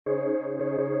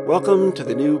Welcome to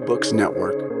the New Books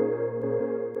Network.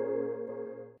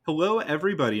 Hello,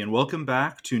 everybody, and welcome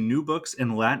back to New Books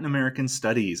in Latin American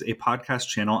Studies, a podcast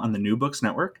channel on the New Books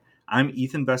Network. I'm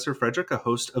Ethan Besser-Frederick, a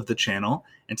host of the channel,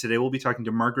 and today we'll be talking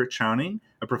to Margaret Chowning,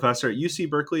 a professor at UC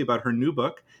Berkeley, about her new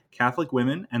book, Catholic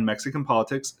Women and Mexican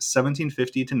Politics,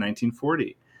 1750 to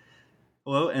 1940.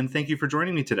 Hello, and thank you for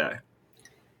joining me today.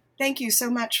 Thank you so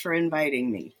much for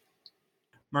inviting me.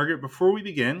 Margaret, before we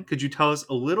begin, could you tell us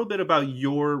a little bit about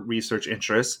your research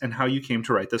interests and how you came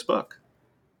to write this book?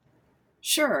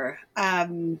 Sure.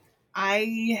 This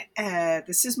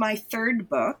is my third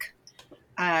book.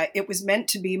 It was meant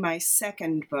to be my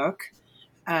second book.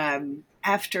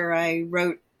 After I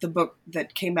wrote the book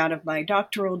that came out of my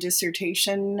doctoral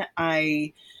dissertation,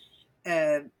 I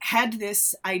had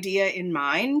this idea in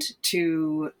mind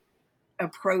to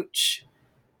approach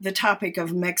the topic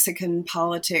of Mexican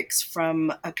politics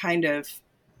from a kind of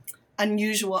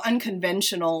unusual,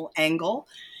 unconventional angle.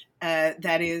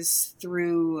 That is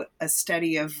through a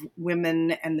study of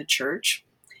women and the church.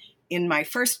 In my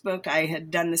first book, I had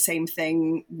done the same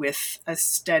thing with a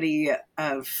study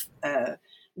of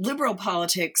liberal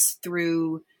politics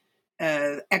through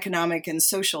economic and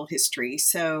social history.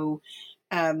 So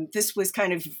this was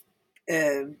kind of,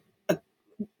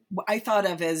 I thought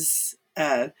of as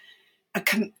a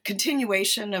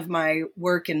continuation of my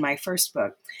work in my first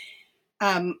book.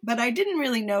 But I didn't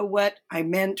really know what I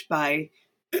meant by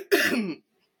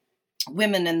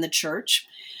women in the church.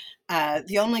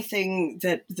 The only thing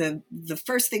that the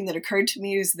first thing that occurred to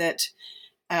me is that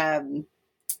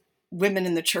women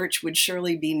in the church would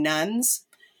surely be nuns.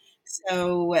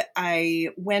 So I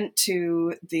went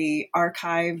to the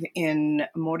archive in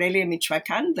Morelia,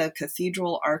 Michoacan, the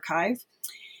cathedral archive,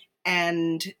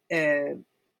 and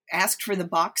asked for the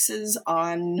boxes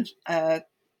on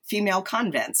female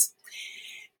convents.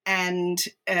 And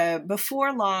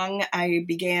before long, I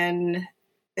began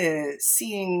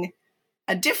seeing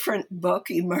a different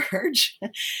book emerge,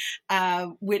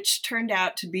 which turned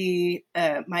out to be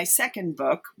my second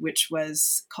book, which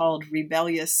was called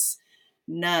Rebellious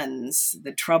Nuns,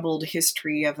 The Troubled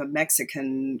History of a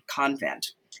Mexican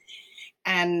Convent.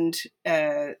 And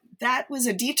that was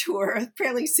a detour, a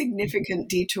fairly significant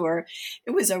detour.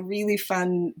 It was a really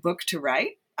fun book to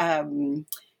write. And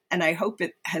I hope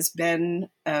it has been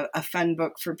a fun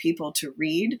book for people to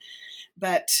read,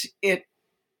 but it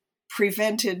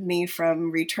prevented me from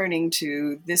returning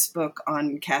to this book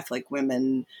on Catholic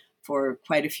women for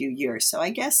quite a few years. So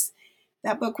I guess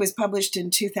that book was published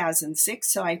in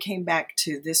 2006, so I came back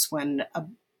to this one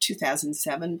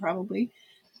 2007 probably.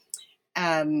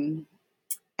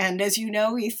 And as you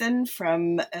know, Ethan,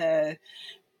 from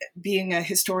being a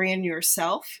historian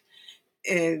yourself,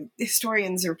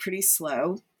 historians are pretty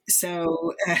slow.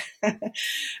 So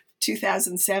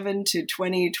 2007 to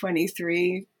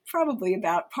 2023, probably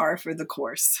about par for the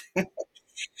course.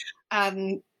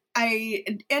 I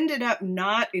ended up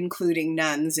not including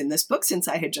nuns in this book since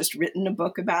I had just written a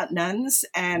book about nuns.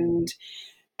 And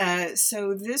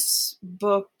so this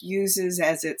book uses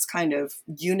as its kind of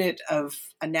unit of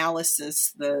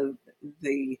analysis the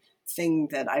thing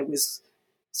that I was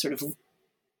sort of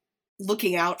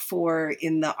looking out for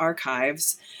in the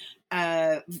archives,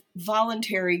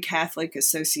 voluntary Catholic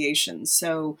associations.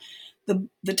 So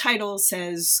the title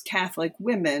says Catholic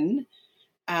Women,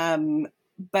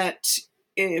 but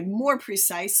more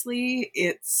precisely,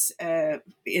 it's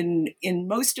in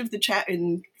most of the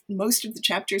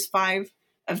chapters, 5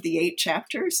 of the 8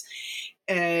 chapters,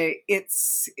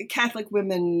 it's Catholic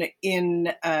women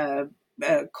in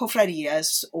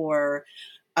cofradías or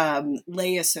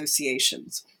lay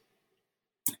associations.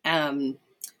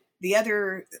 The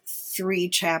other 3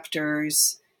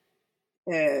 chapters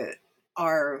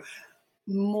are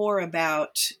more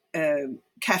about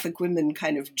Catholic women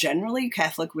kind of generally,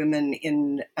 Catholic women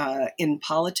in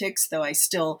politics, though I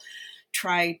still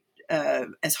try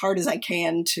as hard as I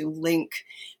can to link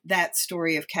that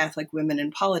story of Catholic women in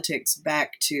politics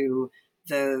back to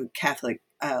the Catholic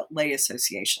lay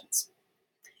associations.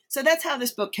 So that's how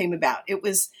this book came about. It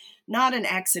was not an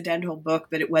accidental book,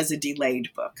 but it was a delayed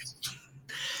book.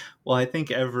 Well, I think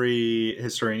every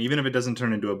historian, even if it doesn't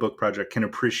turn into a book project, can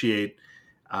appreciate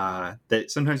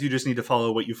that sometimes you just need to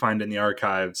follow what you find in the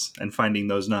archives, and finding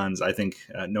those nuns, I think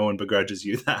no one begrudges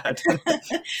you that.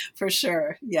 For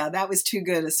sure. Yeah, that was too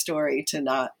good a story to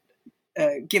not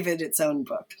give it its own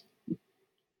book.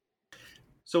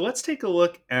 So let's take a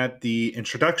look at the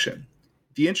introduction.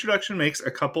 The introduction makes a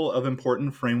couple of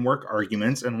important framework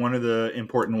arguments, and one of the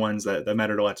important ones that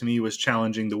mattered a lot to me was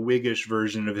challenging the Whiggish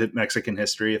version of Mexican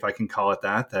history, if I can call it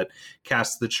that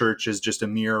casts the church as just a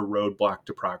mere roadblock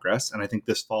to progress. And I think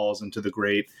this falls into the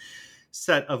great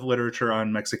set of literature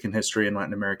on Mexican history and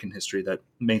Latin American history that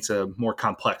makes a more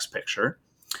complex picture.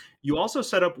 You also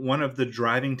set up one of the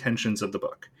driving tensions of the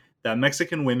book, that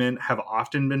Mexican women have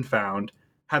often found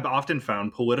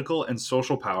political and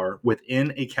social power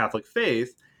within a Catholic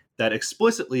faith that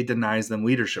explicitly denies them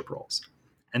leadership roles.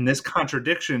 And this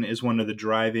contradiction is one of the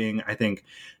driving, I think,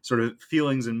 sort of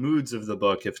feelings and moods of the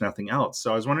book, if nothing else.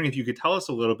 So I was wondering if you could tell us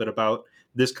a little bit about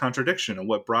this contradiction and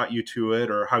what brought you to it,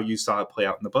 or how you saw it play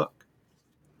out in the book.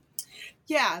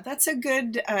 Yeah, that's a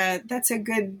good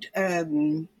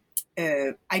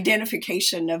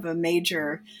identification of a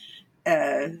major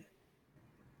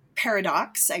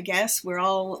paradox, I guess. We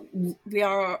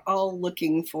are all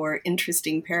looking for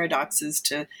interesting paradoxes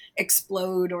to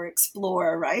explode or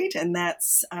explore, right? And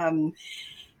that's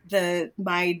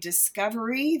my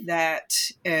discovery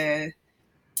that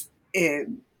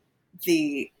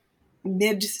the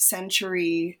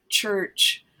mid-century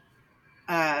church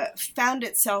found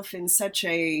itself in such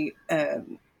a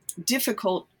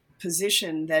difficult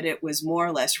position that it was more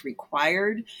or less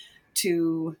required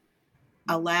to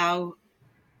allow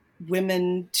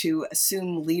women to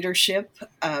assume leadership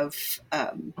of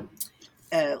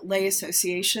lay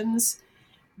associations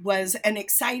was an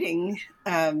exciting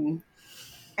and,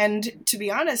 to be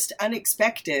honest,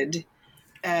 unexpected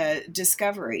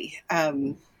discovery.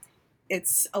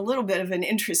 It's a little bit of an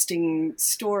interesting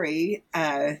story.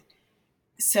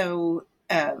 So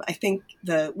I think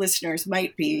the listeners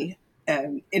might be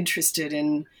interested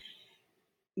in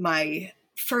my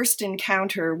first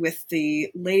encounter with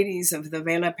the Ladies of the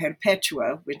Vela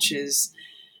Perpetua, which is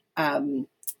a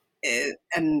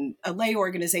lay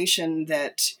organization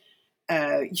that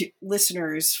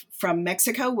listeners from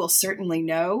Mexico will certainly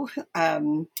know.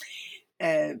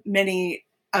 Many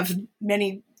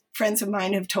friends of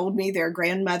mine have told me their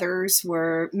grandmothers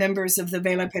were members of the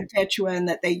Vela Perpetua, and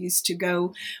that they used to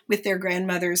go with their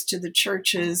grandmothers to the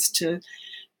churches to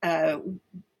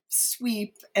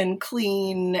sweep and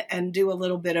clean and do a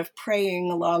little bit of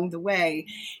praying along the way.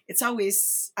 It's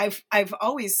always, I've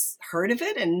always heard of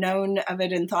it and known of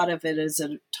it and thought of it as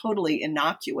a totally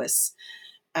innocuous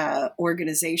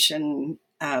organization,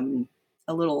 a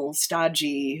little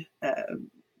stodgy, a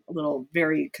little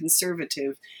very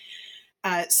conservative.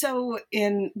 So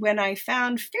when I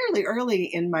found fairly early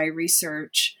in my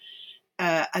research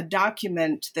a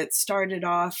document that started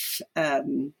off,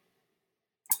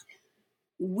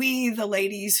 we, the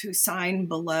ladies who sign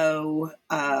below,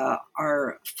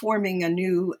 are forming a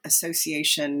new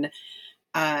association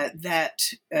that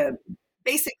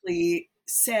basically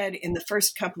said in the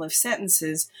first couple of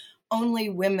sentences, only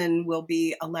women will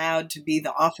be allowed to be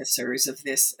the officers of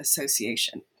this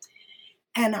association.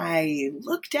 And I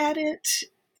looked at it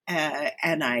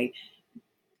and I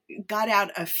got out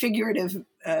a figurative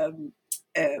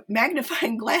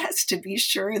magnifying glass to be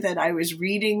sure that I was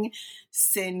reading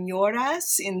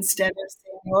señoras instead of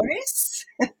señores.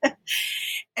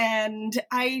 And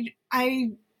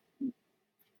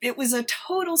it was a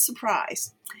total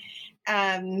surprise.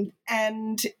 And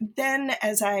then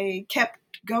as I kept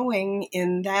going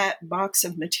in that box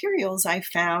of materials, I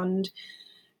found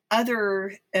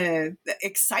other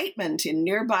excitement in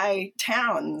nearby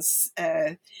towns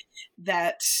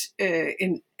that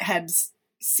had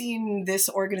seen this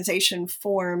organization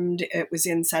formed. It was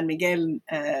in San Miguel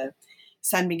de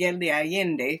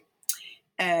Allende,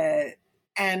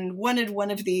 and wanted one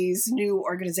of these new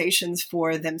organizations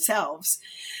for themselves.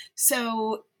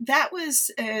 So that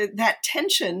was that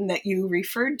tension that you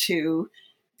referred to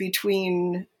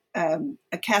between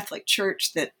a Catholic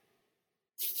Church that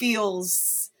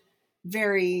feels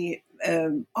very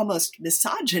almost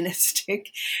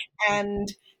misogynistic,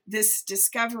 and this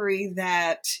discovery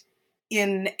that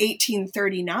in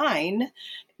 1839,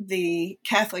 the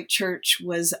Catholic Church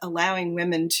was allowing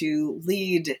women to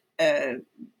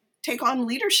take on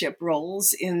leadership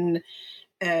roles in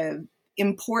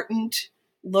important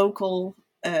local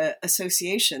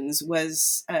associations,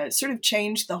 was sort of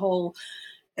changed the whole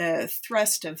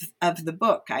thrust of the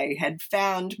book. I had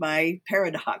found my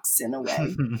paradox in a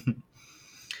way.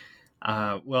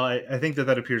 Well, I think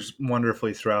that appears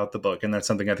wonderfully throughout the book, and that's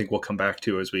something I think we'll come back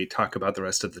to as we talk about the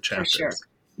rest of the chapters. For sure.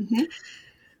 Mm-hmm.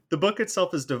 The book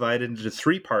itself is divided into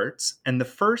 3 parts, and the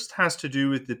first has to do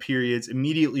with the periods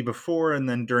immediately before and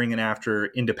then during and after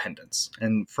independence,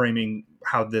 and framing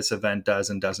how this event does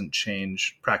and doesn't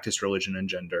change practice, religion, and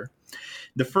gender.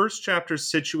 The first chapter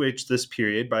situates this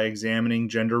period by examining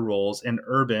gender roles in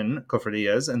urban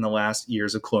cofradías in the last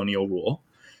years of colonial rule.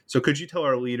 So could you tell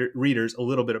our readers a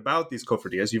little bit about these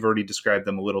cofradías? You've already described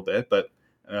them a little bit, but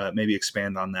maybe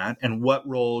expand on that, and what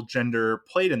role gender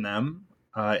played in them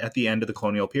at the end of the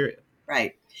colonial period.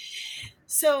 Right.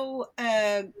 So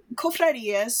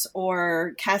cofradías,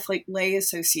 or Catholic lay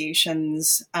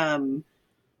associations,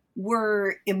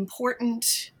 were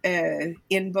important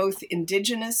in both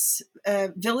indigenous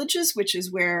villages, which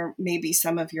is where maybe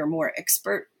some of your more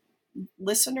expert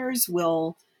listeners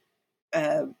will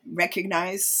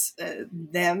recognize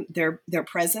their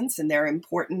presence and their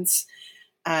importance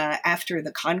after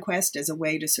the conquest as a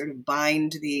way to sort of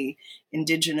bind the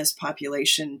indigenous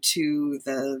population to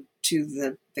the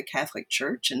Catholic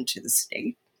Church and to the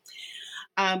state.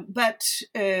 But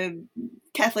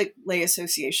Catholic lay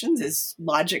associations, as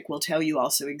logic will tell you,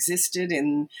 also existed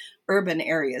in urban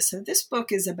areas. So this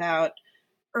book is about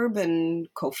urban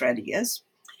cofradías,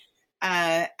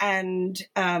 and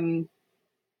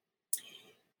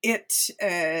it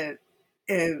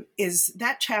is,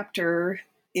 that chapter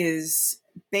is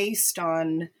based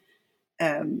on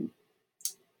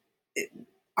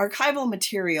archival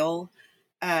material,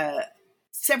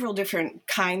 several different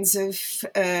kinds of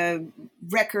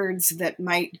records that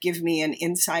might give me an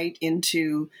insight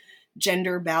into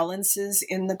gender balances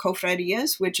in the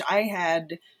cofradías, which I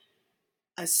had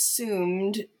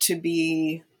assumed to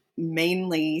be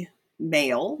mainly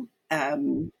male.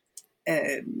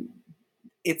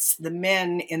 It's the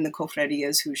men in the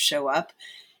cofradías who show up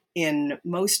in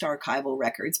most archival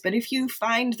records. But if you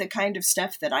find the kind of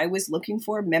stuff that I was looking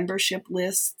for, membership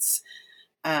lists,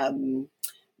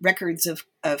 records of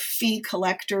fee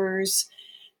collectors,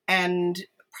 and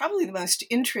probably the most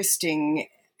interesting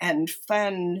and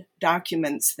fun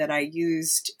documents that I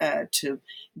used to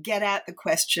get at the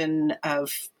question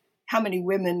of how many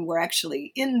women were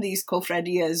actually in these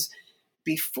cofradías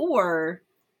before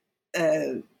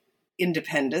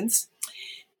independence,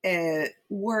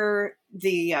 were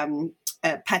the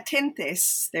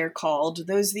patentes, they're called.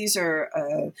 These are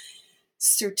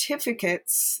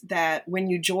certificates that when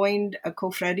you joined a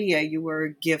cofradía, you were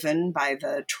given by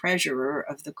the treasurer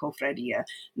of the cofradía.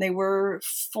 They were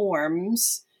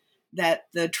forms that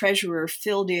the treasurer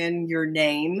filled in your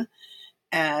name,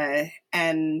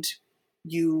 and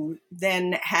you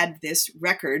then had this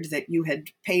record that you had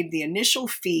paid the initial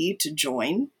fee to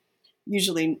join,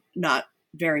 usually not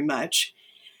very much.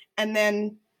 And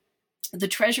then the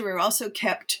treasurer also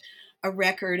kept a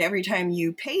record every time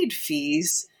you paid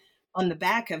fees on the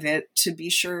back of it to be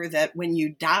sure that when you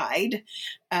died,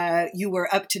 you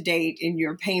were up to date in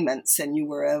your payments and you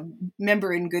were a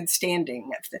member in good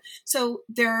standing. So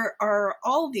there are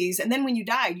all these, and then when you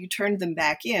died, you turned them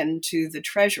back in to the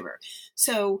treasurer.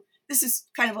 So this is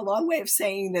kind of a long way of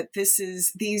saying that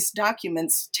these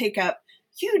documents take up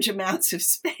huge amounts of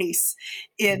space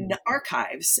in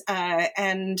archives,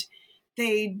 and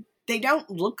they don't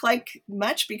look like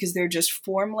much because they're just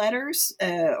form letters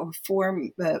or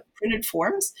printed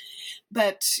forms,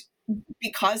 but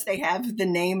because they have the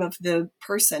name of the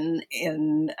person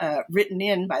written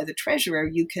in by the treasurer,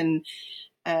 you can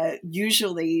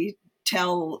usually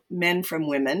tell men from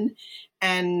women,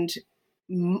 and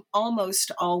almost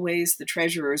always the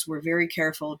treasurers were very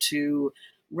careful to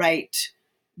write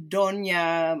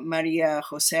Doña Maria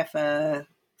Josefa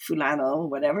Fulano,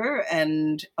 whatever,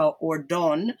 and or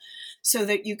Don, so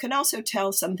that you can also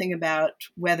tell something about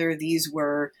whether these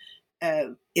were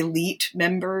elite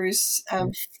members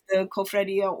of the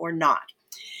cofradía or not.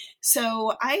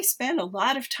 So I spent a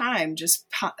lot of time just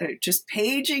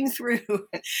paging through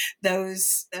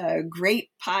those great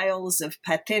piles of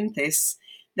patentes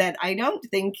that I don't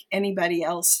think anybody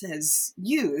else has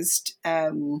used.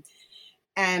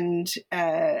 And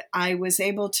I was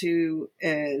able to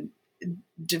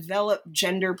develop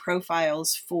gender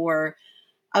profiles for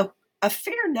a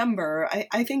fair number.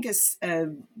 I think, as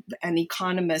an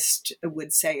economist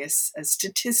would say, a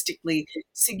statistically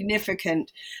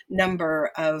significant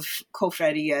number of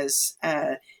cofradías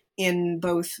in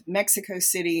both Mexico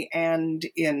City and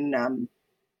in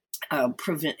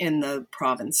the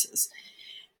provinces.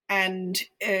 And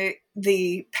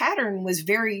the pattern was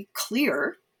very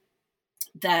clear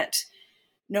that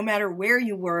no matter where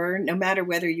you were, no matter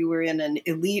whether you were in an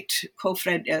elite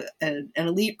cofradía,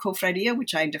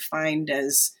 which I defined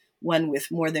as one with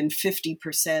more than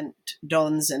 50%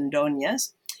 dons and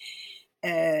doñas,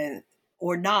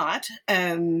 or not,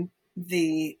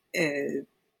 the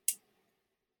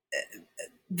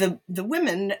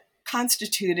women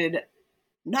constituted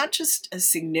not just a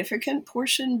significant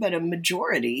portion, but a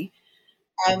majority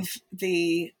of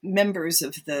the members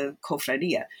of the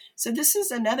cofradia. So this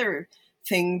is another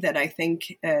thing that I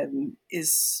think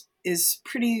is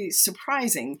pretty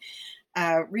surprising.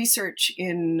 Research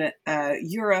in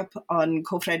Europe on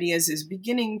cofradias is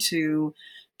beginning to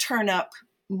turn up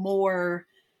more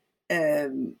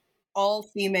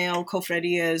all-female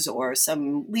cofradias or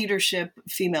some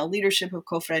female leadership of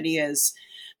cofradias,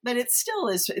 but it still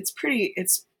is. It's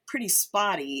pretty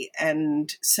spotty,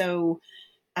 and so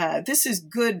this is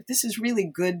good. This is really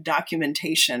good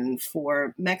documentation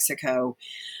for Mexico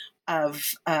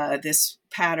of this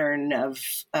pattern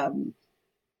of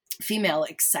female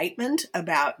excitement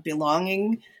about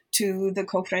belonging to the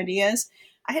cofradias.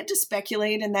 I had to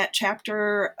speculate in that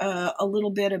chapter a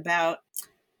little bit about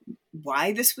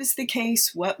why this was the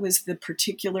case, what was the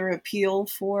particular appeal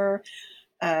for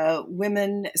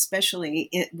women, especially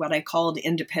what I called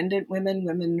independent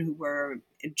women who were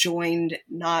joined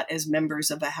not as members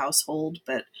of a household,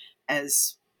 but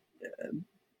as,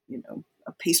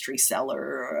 a pastry seller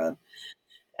or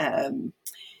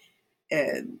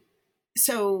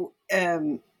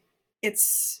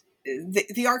it's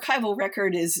the archival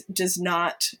record does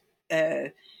not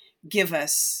give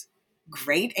us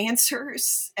great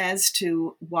answers as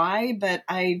to why, but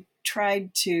I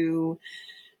tried to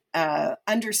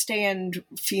understand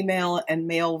female and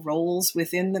male roles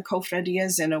within the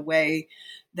cofradias in a way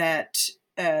that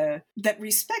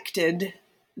respected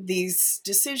these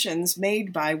decisions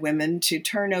made by women to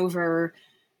turn over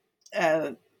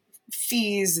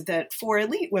fees that for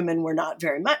elite women were not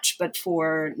very much, but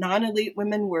for non-elite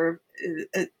women were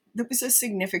that was a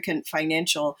significant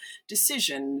financial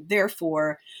decision,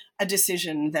 therefore a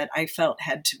decision that I felt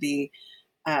had to be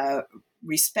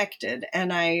respected.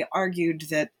 And I argued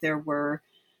that there were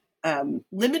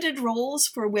limited roles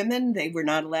for women. They were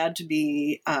not allowed to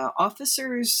be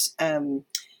officers.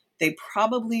 They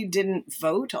probably didn't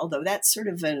vote, although that's sort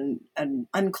of an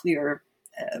unclear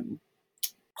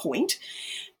point.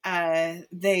 But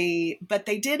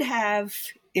they did have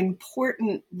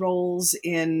important roles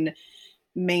in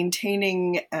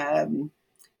maintaining,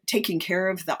 taking care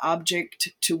of the object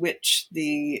to which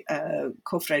the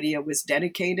cofradia was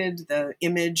dedicated, the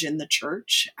image in the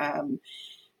church.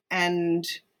 And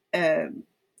I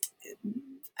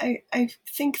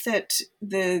think that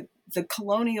the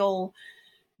colonial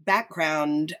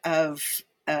background of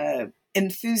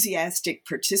enthusiastic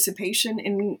participation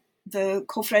in the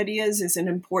cofradias is an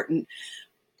important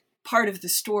part of the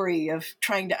story of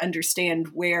trying to understand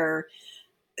where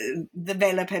the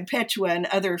Vela Perpetua and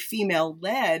other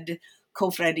female-led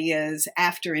cofradias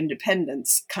after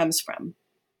independence comes from.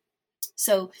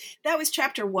 So that was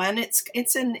chapter one.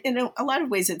 It's in a lot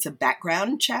of ways it's a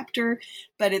background chapter,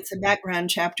 but it's a background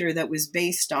chapter that was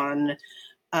based on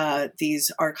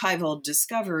these archival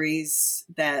discoveries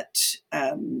that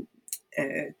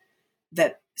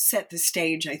that set the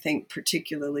stage, I think,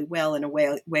 particularly well in a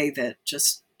way that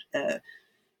just a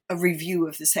review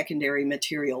of the secondary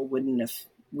material wouldn't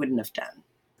have done.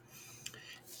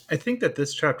 I think that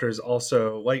this chapter is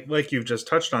also, like you've just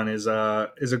touched on, is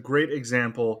a great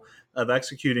example of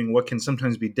executing what can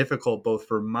sometimes be difficult both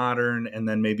for modern and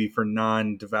then maybe for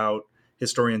non-devout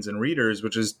historians and readers,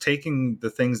 which is taking the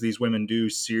things these women do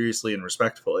seriously and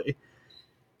respectfully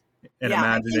and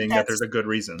imagining that there's a good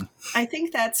reason. I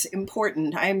think that's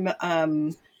important.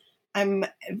 I'm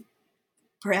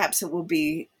perhaps it will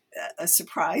be a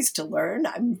surprise to learn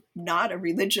I'm not a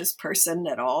religious person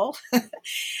at all.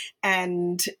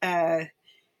 And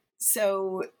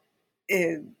so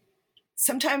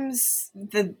sometimes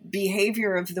the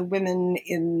behavior of the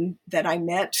women that I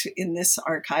met in this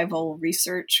archival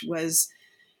research was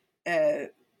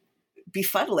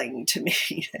befuddling to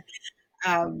me.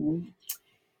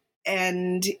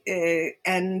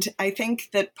 And I think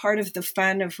that part of the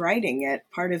fun of writing it,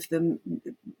 part of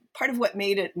what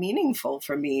made it meaningful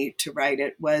for me to write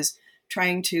it was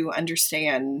trying to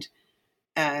understand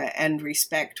and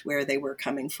respect where they were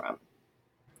coming from.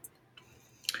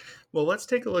 Well, let's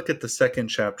take a look at the second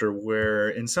chapter where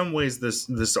in some ways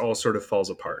this all sort of falls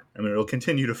apart. I mean, it'll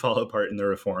continue to fall apart in the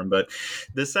reform, but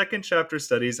the second chapter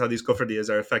studies how these cofradias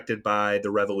are affected by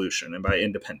the revolution and by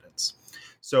independence.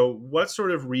 So what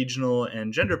sort of regional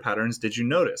and gender patterns did you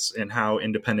notice in how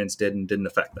independence did and didn't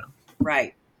affect them?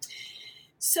 Right.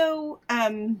 So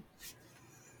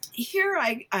here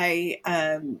I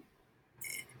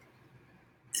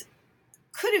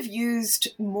could have used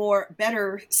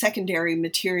better secondary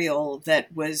material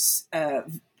that was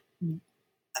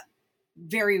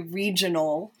very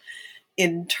regional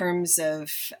in terms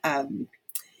of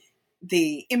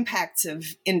the impacts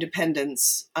of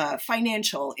independence,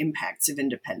 financial impacts of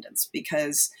independence,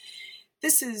 because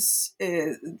this is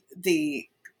the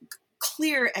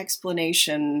clear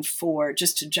explanation for,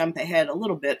 just to jump ahead a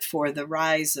little bit, for the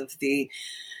rise of the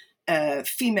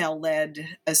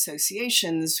female-led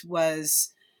associations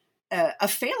was a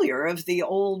failure of the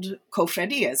old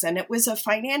cofradias, and it was a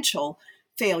financial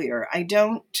failure. I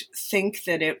don't think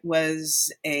that it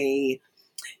was a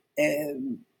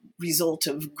result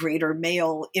of greater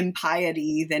male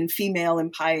impiety than female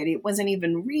impiety. It wasn't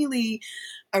even really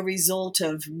a result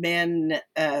of men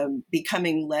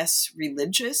becoming less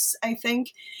religious, I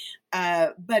think.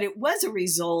 But it was a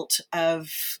result of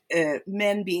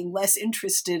men being less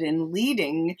interested in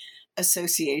leading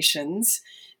associations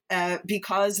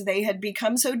because they had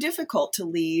become so difficult to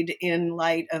lead in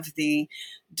light of the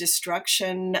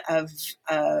destruction of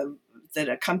that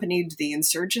accompanied the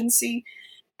insurgency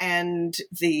and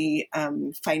the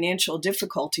financial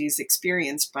difficulties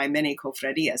experienced by many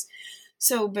cofradias.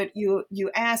 So, but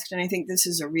you asked, and I think this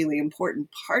is a really important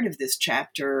part of this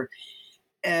chapter,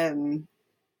 about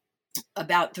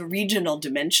the regional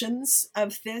dimensions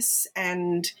of this,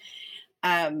 and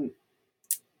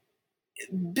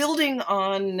building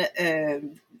on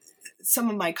some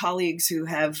of my colleagues who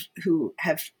have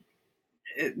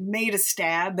made a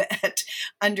stab at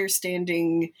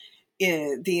understanding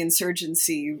the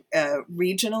insurgency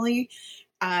regionally.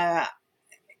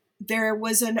 There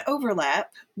was an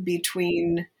overlap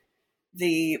between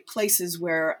the places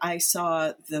where I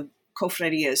saw the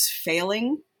cofradias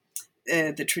failing,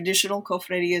 the traditional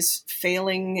cofradias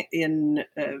failing in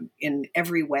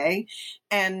every way,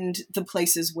 and the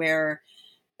places where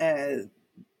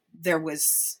there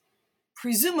was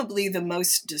presumably the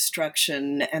most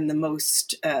destruction and the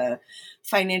most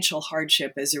financial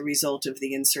hardship as a result of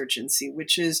the insurgency,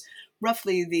 which is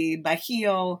roughly the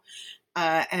Bajío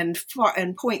and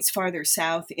points farther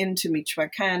south into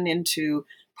Michoacán, into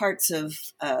parts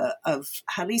of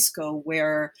Jalisco,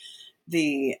 where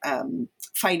the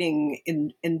fighting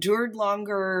endured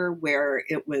longer, where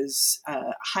it was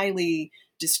highly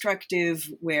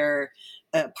destructive, where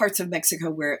parts of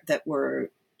Mexico that were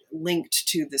linked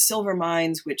to the silver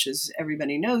mines, which, as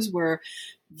everybody knows, were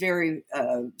very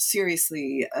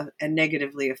seriously and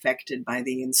negatively affected by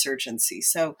the insurgency.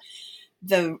 So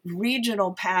the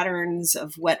regional patterns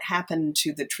of what happened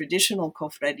to the traditional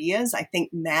cofradias, I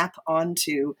think, map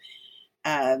onto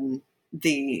the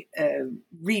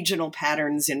regional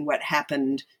patterns in what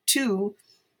happened to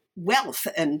wealth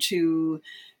and to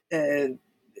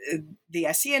the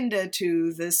hacienda,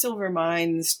 to the silver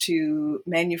mines, to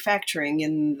manufacturing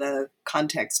in the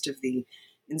context of the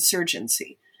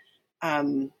insurgency.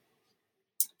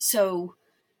 So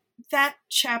that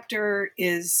chapter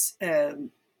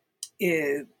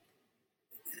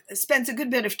spends a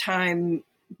good bit of time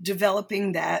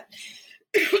developing that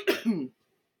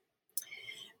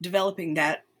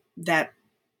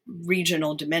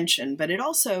regional dimension, but it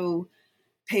also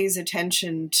pays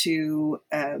attention to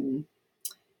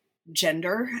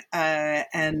gender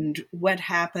and what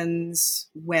happens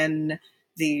when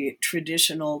the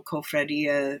traditional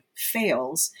cofradia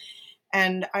fails.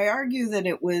 And I argue that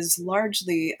it was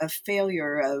largely a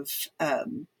failure of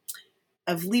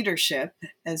leadership,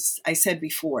 as I said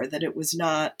before, that it was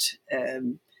not a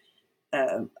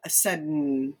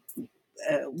sudden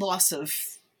loss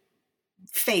of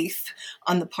faith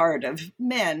on the part of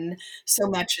men, so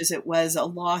much as it was a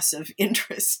loss of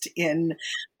interest in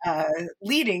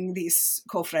leading these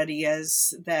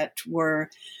cofradias that were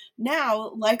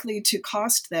now likely to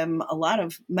cost them a lot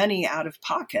of money out of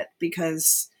pocket,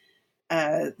 because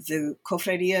the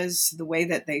cofradias, the way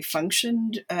that they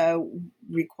functioned,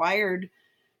 required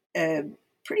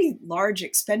pretty large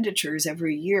expenditures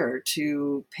every year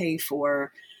to pay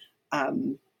for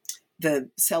the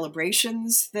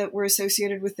celebrations that were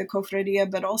associated with the cofradia,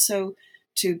 but also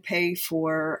to pay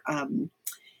for,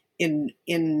 in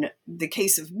the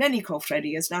case of many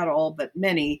cofradias, not all, but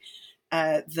many,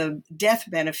 the death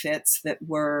benefits that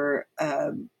were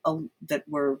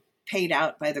paid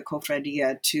out by the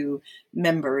cofradia to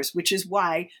members, which is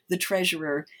why the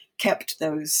treasurer kept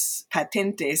those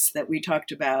patentes that we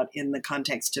talked about in the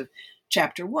context of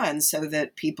Chapter 1, so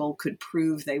that people could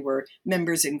prove they were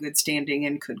members in good standing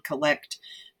and could collect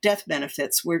death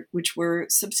benefits, which were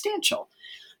substantial.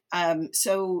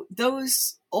 So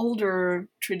those older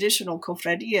traditional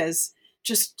cofradias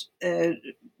just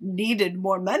needed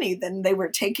more money than they were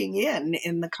taking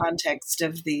in the context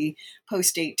of the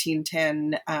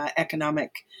post-1810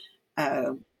 economic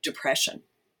depression.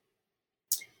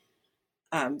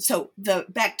 So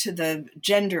back to the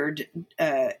gendered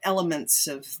elements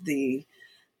of the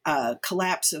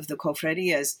collapse of the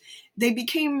cofradias, they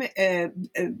became,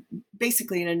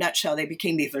 basically in a nutshell, they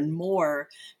became even more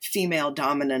female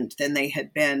dominant than they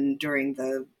had been during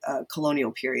the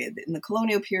colonial period. In the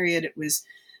colonial period, it was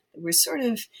sort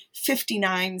of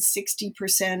 59,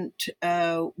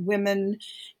 60% women,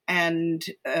 and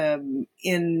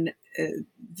in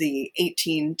the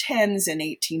 1810s and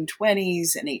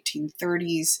 1820s and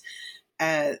 1830s,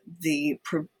 the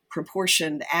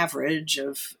proportion average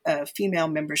of female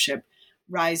membership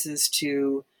rises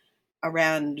to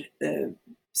around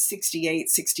 68,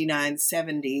 69,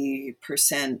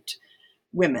 70%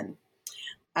 women.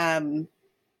 But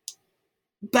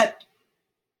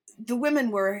the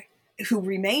women who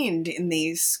remained in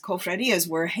these cofradias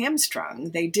were hamstrung.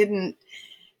 They didn't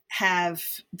have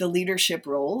the leadership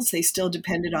roles. They still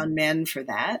depended on men for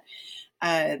that.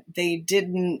 They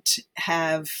didn't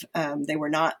have, they were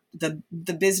not the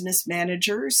business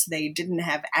managers. They didn't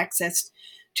have access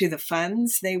to the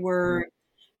funds. They were,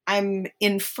 I'm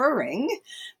inferring,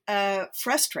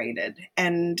 frustrated,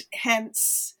 and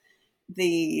hence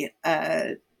the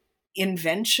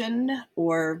invention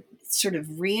or sort of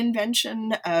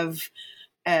reinvention of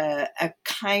a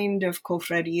kind of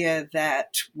cofradia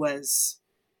that was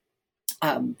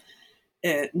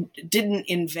didn't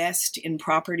invest in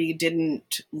property,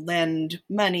 didn't lend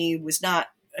money, was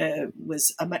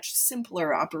a much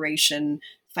simpler operation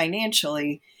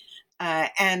financially,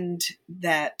 and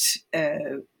that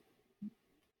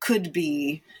could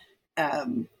be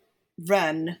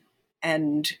run,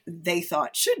 and they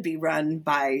thought should be run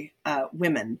by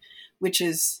women, which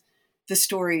is the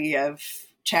story of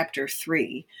chapter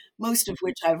 3, most of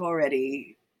which I've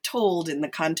already told in the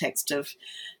context of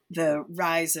the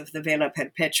rise of the Vela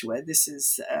Perpetua.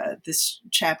 This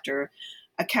chapter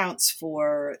accounts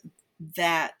for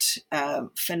that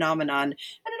phenomenon, and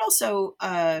it also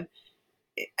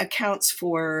accounts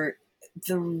for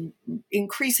the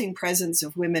increasing presence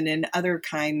of women in other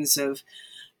kinds of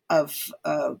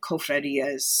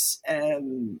cofradias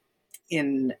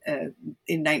in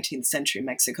 19th century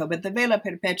Mexico. But the Vela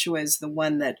Perpetua is the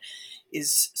one that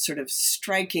is sort of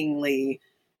strikingly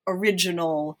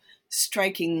original,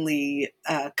 strikingly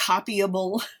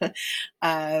copyable,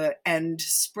 and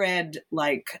spread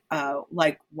like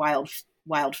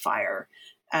wildfire,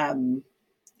 to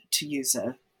use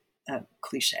a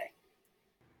cliche.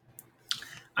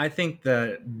 I think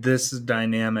that this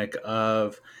dynamic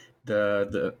of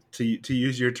to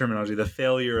use your terminology, the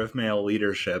failure of male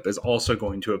leadership is also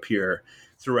going to appear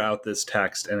throughout this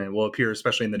text, and it will appear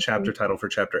especially in the chapter title for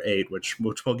chapter 8, which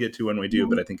we'll get to when we do,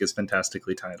 but I think is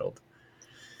fantastically titled.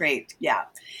 Great, yeah.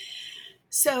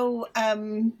 So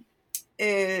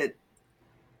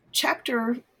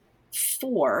chapter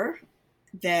 4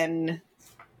 then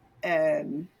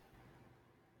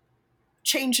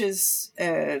changes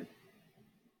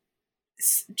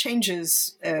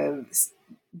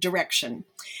direction.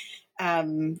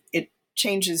 It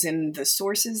changes in the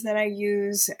sources that I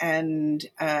use, and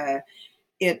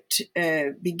it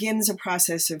begins a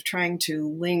process of trying to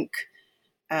link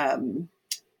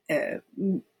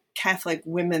Catholic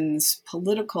women's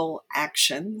political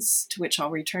actions, to which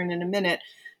I'll return in a minute,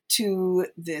 to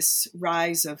this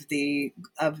rise of the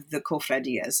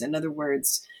cofradias. In other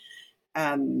words,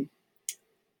 I'm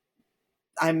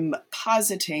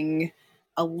positing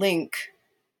a link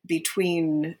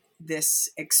between this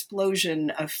explosion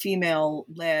of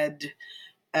female-led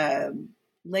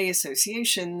lay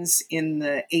associations in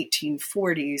the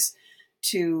 1840s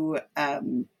to a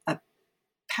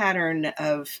pattern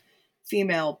of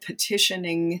female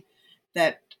petitioning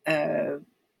that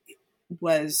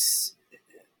was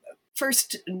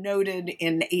first noted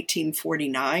in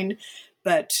 1849,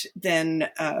 but then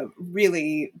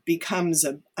really becomes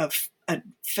a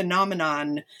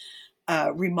phenomenon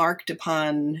remarked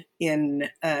upon in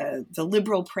the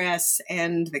liberal press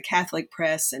and the Catholic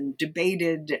press, and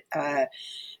debated at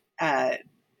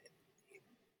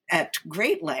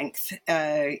great length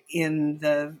in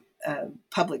the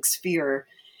public sphere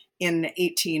in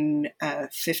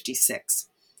 1856.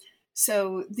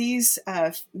 So these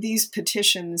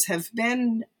petitions have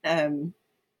been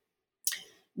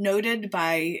noted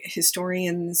by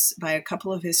historians, by a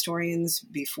couple of historians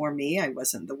before me. I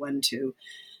wasn't the one to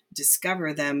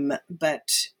discover them,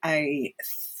 but I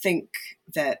think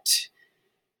that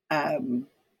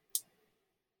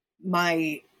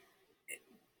my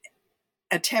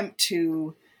attempt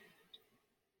to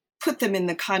put them in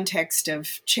the context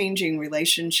of changing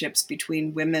relationships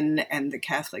between women and the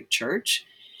Catholic Church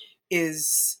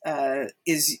is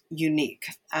unique.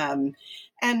 And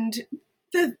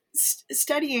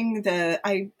Studying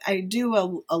I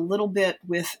do a little bit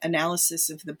with analysis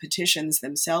of the petitions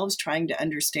themselves, trying to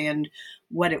understand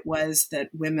what it was that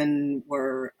women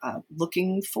were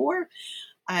looking for.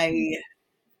 I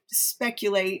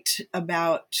speculate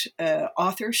about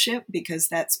authorship, because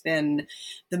that's been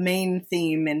the main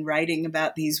theme in writing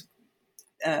about these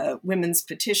women's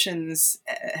petitions,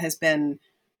 has been,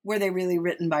 were they really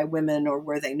written by women or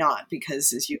were they not?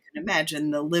 Because, as you can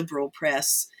imagine, the liberal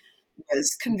press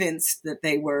was convinced that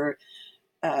they were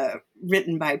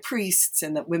written by priests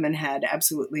and that women had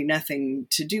absolutely nothing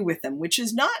to do with them, which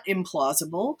is not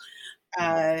implausible.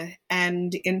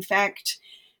 And in fact,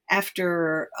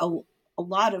 after a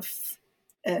lot of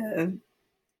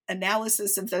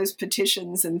analysis of those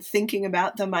petitions and thinking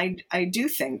about them, I do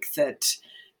think that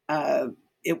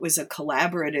it was a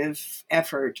collaborative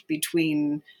effort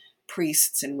between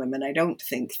priests and women. I don't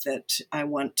think that I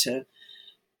want to,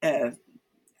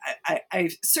 I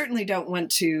certainly don't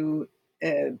want to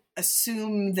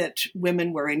assume that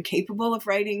women were incapable of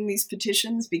writing these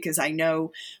petitions, because I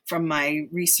know from my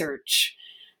research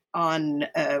on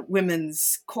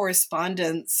women's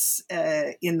correspondence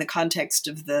in the context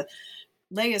of the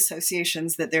lay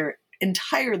associations that they're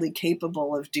entirely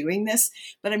capable of doing this,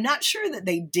 but I'm not sure that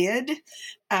they did.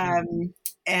 But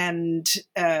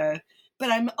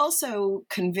I'm also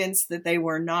convinced that they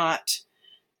were not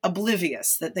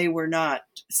oblivious, that they were not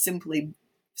simply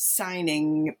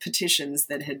signing petitions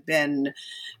that had been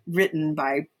written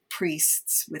by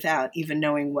priests without even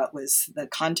knowing what was the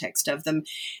context of them.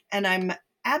 And I'm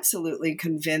absolutely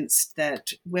convinced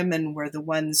that women were the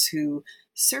ones who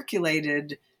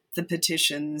circulated the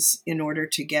petitions in order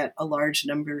to get a large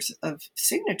numbers of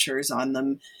signatures on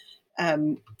them.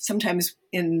 Sometimes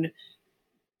in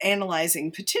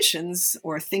analyzing petitions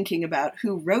or thinking about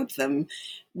who wrote them,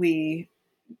 we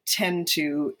tend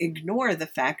to ignore the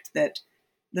fact that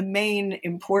the main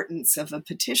importance of a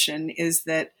petition is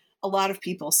that a lot of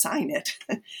people sign it.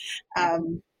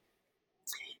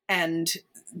 And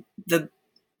the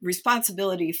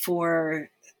responsibility for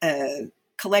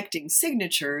collecting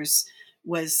signatures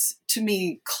was, to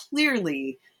me,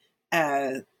 clearly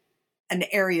an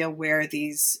area where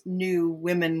these new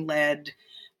women-led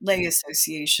lay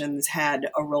associations had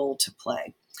a role to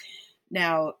play.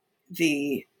 Now,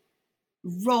 the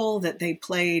role that they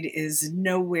played is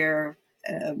nowhere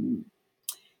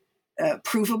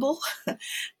provable.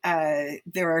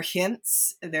 There are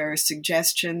hints, there are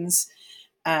suggestions,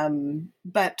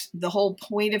 but the whole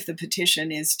point of the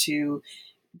petition is to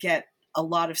get a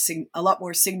lot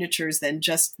more signatures than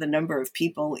just the number of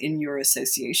people in your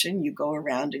association. You go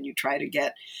around and you try to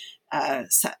get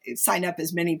sign up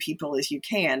as many people as you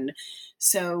can.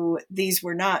 So these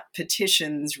were not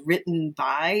petitions written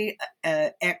by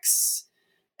X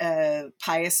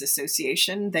pious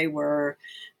association. They were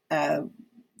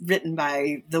written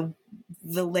by the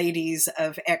ladies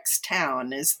of X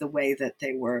town, is the way that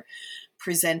they were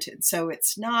presented. So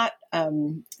it's not,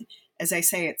 as I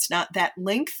say, it's not that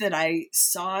link that I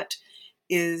sought.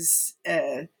 Is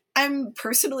I'm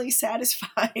personally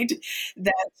satisfied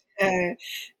that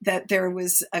that there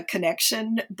was a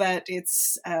connection, but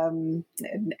it's and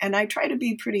I try to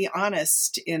be pretty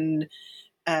honest in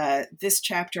this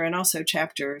chapter and also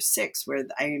chapter 6, where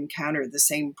I encounter the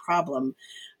same problem.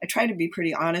 I try to be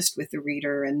pretty honest with the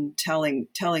reader and telling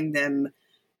them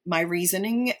my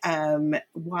reasoning,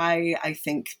 why I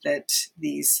think that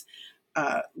these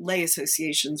lay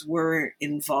associations were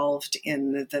involved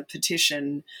in the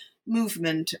petition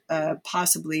movement,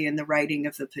 possibly in the writing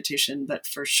of the petition, but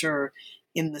for sure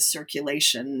in the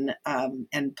circulation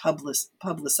and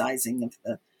publicizing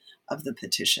of the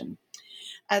petition.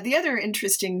 The other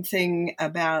interesting thing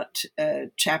about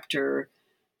chapter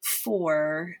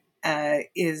 4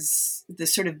 is the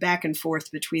sort of back and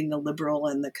forth between the liberal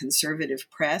and the conservative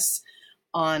press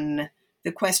on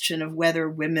the question of whether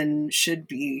women should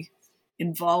be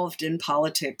involved in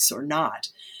politics or not.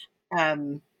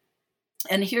 And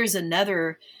here's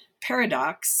another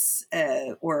paradox,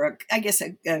 or I guess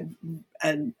a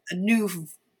new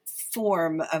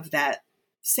form of that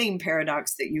same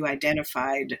paradox that you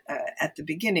identified at the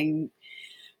beginning,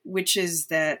 which is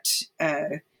that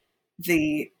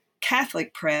the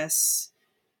Catholic press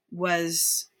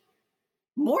was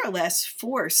more or less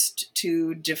forced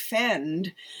to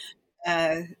defend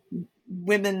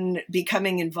women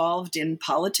becoming involved in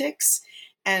politics,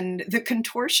 and the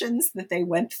contortions that they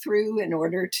went through in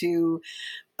order to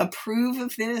approve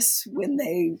of this, when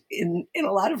they, in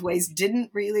a lot of ways,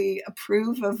 didn't really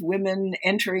approve of women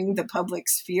entering the public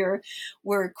sphere,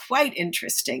 were quite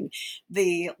interesting.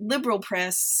 The liberal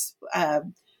press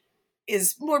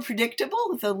is more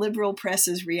predictable. The liberal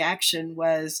press's reaction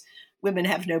was women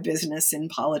have no business in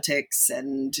politics,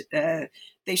 and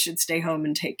they should stay home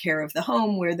and take care of the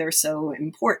home where they're so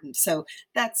important. So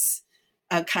that's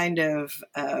a kind of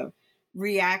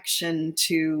reaction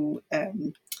to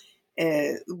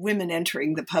women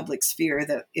entering the public sphere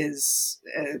that is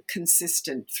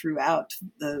consistent throughout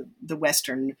the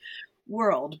Western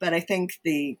world. But I think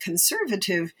the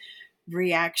conservative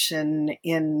reaction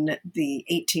in the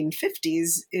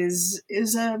 1850s is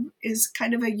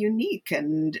kind of a unique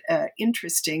and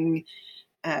interesting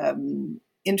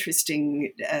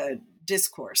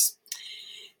discourse.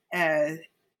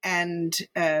 And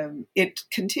it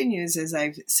continues, as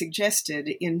I've suggested,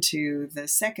 into the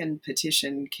second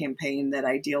petition campaign that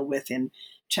I deal with in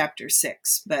chapter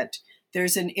 6. But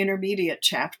there's an intermediate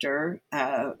chapter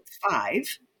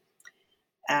 5.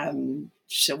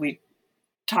 Shall we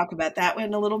talk about that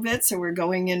one a little bit? So we're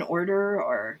going in order,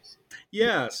 or?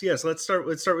 Yes. Let's start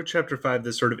with chapter 5,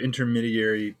 this sort of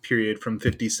intermediary period from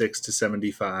 56 to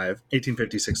 75,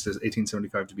 1856 to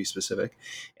 1875 to be specific.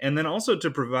 And then also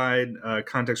to provide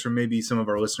context for maybe some of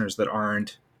our listeners that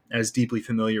aren't as deeply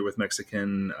familiar with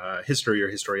Mexican history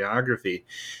or historiography.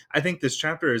 I think this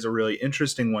chapter is a really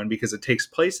interesting one because it takes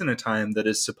place in a time that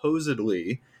is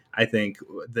supposedly, I think,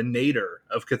 the nadir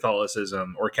of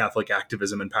Catholicism or Catholic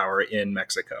activism and power in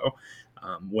Mexico.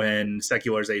 When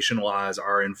secularization laws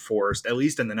are enforced, at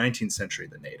least in the 19th century,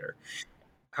 the nadir.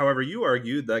 However, you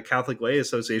argued that Catholic lay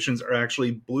associations are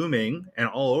actually blooming and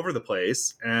all over the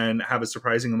place and have a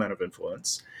surprising amount of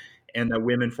influence, and that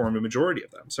women form a majority of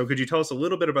them. So could you tell us a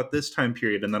little bit about this time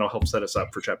period, and that'll help set us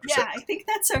up for chapter 6? Yeah, I think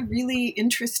that's a really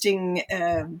interesting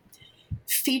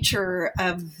feature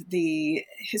of the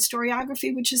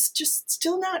historiography, which is just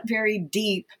still not very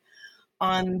deep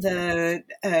on the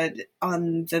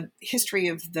history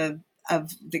of the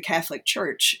Catholic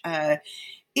Church.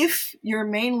 If you're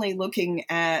mainly looking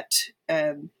at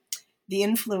the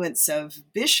influence of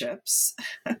bishops,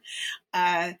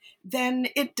 then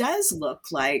it does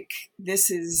look like this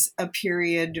is a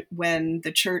period when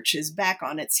the church is back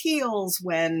on its heels,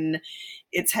 when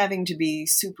it's having to be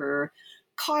super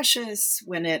cautious,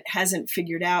 when it hasn't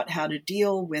figured out how to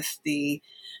deal with the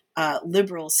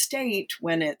liberal state,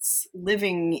 when it's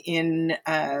living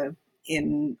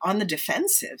on the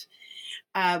defensive.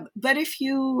 But if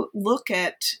you look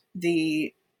at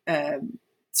the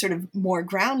sort of more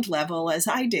ground level, as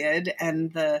I did,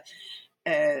 and the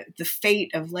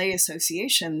fate of lay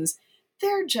associations,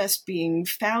 they're just being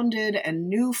founded, and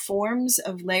new forms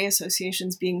of lay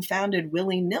associations being founded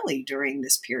willy-nilly during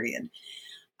this period.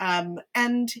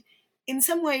 And in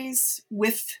some ways,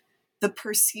 with the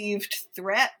perceived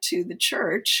threat to the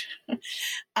church,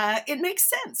 it makes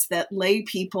sense that lay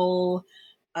people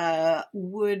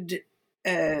would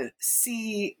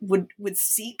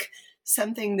seek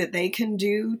something that they can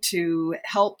do to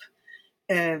help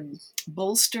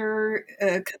bolster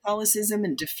Catholicism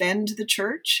and defend the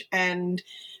church. And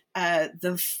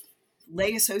the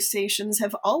lay associations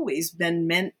have always been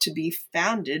meant to be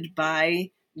founded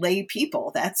by lay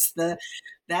people. That's the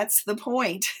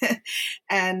point.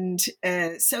 And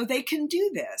so they can do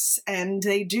this, and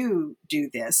they do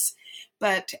this.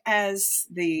 But as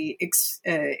the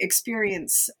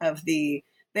experience of the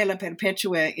Vela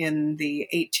Perpetua in the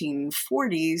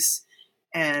 1840s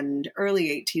and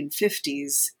early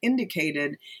 1850s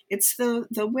indicated, it's the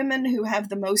women who have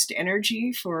the most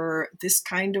energy for this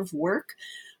kind of work.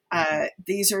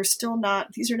 These are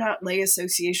not lay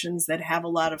associations that have a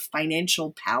lot of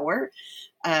financial power.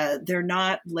 They're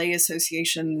not lay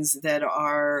associations that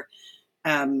are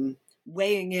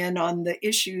weighing in on the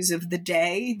issues of the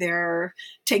day. They're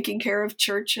taking care of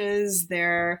churches.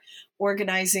 They're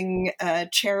organizing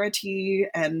charity,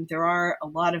 and there are a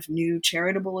lot of new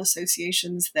charitable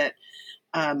associations that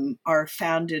are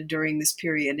founded during this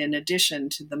period, in addition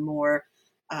to the more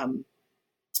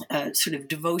sort of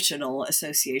devotional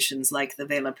associations like the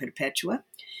Vela Perpetua.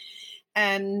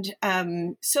 And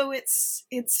so it's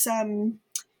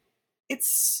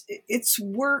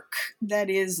work that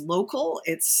is local.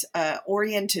 It's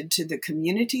oriented to the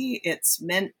community. It's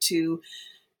meant to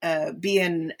be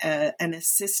an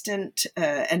assistant,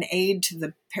 an aid to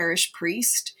the parish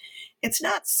priest. It's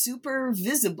not super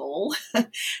visible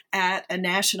at a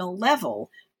national level,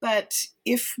 but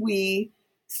if we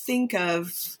think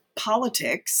of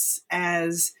politics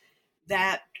as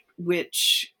that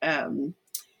which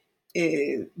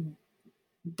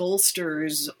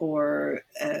bolsters or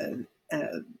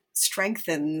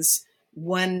strengthens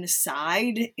one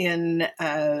side in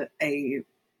a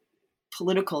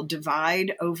political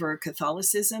divide over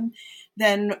Catholicism,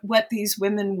 then what these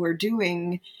women were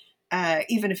doing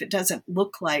even if it doesn't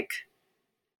look like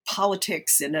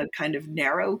politics in a kind of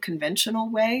narrow, conventional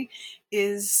way,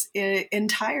 is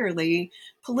entirely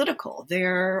political.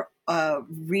 They're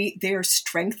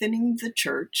strengthening the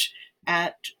church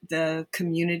at the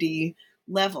community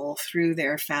level through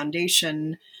their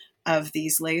foundation of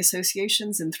these lay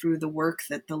associations and through the work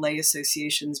that the lay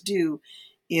associations do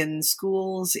in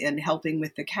schools, in helping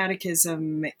with the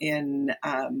catechism, in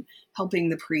helping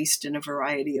the priest in a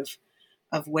variety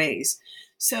of ways.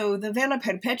 So the Vela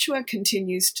Perpetua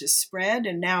continues to spread,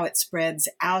 and now it spreads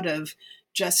out of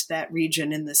just that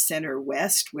region in the center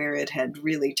west where it had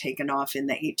really taken off in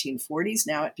the 1840s.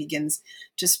 Now it begins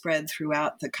to spread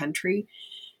throughout the country.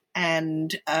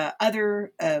 And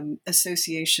other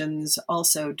associations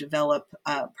also develop.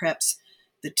 Perhaps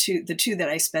the two that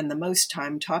I spend the most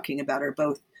time talking about are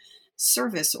both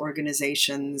service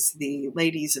organizations, the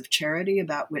Ladies of Charity,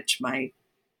 about which my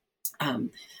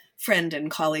friend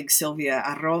and colleague Sylvia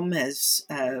Arrom has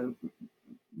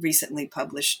recently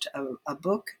published a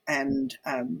book, and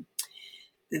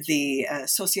the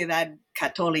Sociedad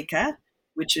Católica,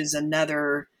 which is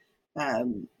another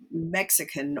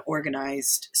Mexican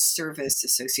organized service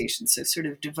association, so sort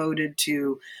of devoted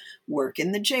to work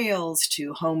in the jails,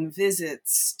 to home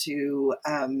visits, to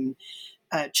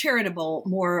charitable,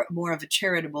 more of a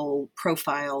charitable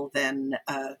profile than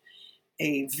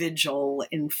a vigil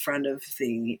in front of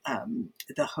the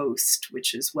host,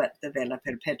 which is what the Vela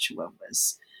Perpetua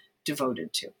was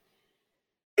devoted to.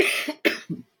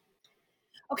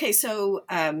 Okay, so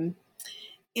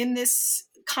in this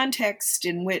context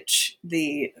in which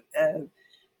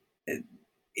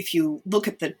if you look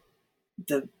at the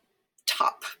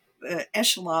top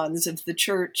echelons of the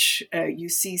church, you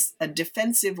see a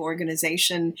defensive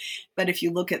organization, but if you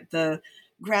look at the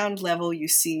ground level, you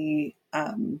see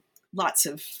lots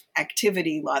of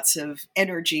activity, lots of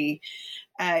energy.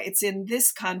 It's in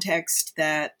this context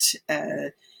that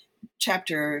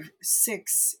Chapter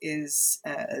 6 is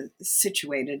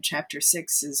situated. Chapter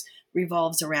 6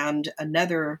 revolves around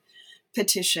another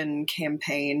petition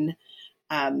campaign,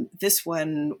 this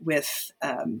one with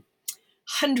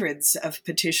hundreds of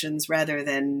petitions rather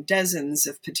than dozens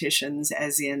of petitions,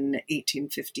 as in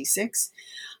 1856.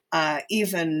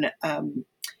 Even, I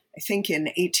think in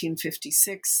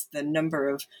 1856, the number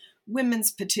of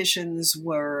women's petitions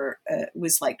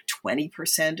was like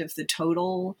 20% of the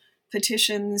total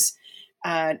petitions.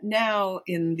 Now,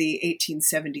 in the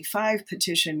 1875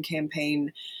 petition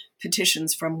campaign,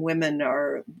 petitions from women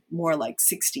are more like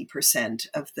 60%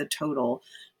 of the total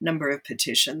number of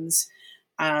petitions.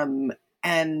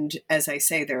 And as I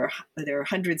say, there are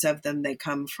hundreds of them. They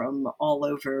come from all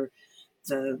over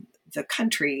the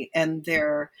country, and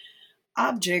their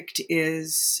object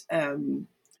is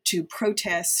to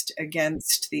protest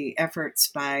against the efforts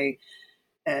by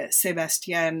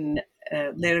Sebastián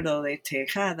Lerdo de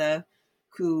Tejada,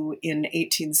 who in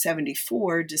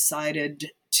 1874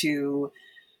 decided to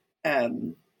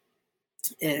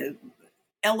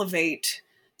elevate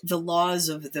the laws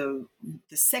of the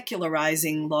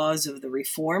secularizing laws of the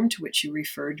Reform, to which you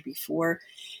referred before,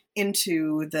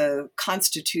 into the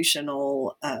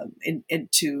constitutional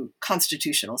into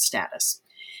constitutional status.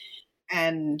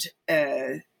 And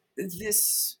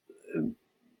this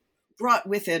brought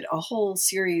with it a whole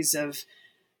series of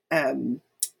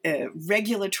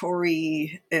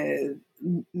regulatory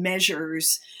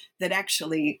measures that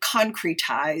actually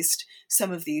concretized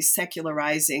some of these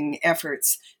secularizing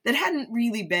efforts that hadn't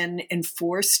really been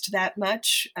enforced that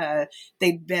much.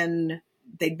 They'd been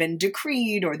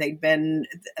decreed, or they'd been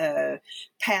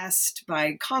passed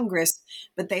by Congress,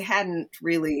 but they hadn't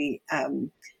really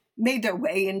made their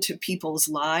way into people's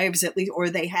lives, at least, or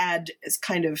they had as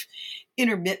kind of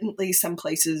intermittently. Some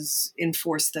places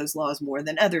enforced those laws more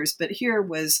than others, but here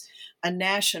was a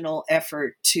national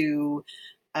effort to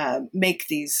make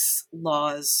these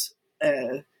laws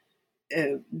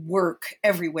work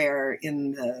everywhere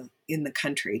in the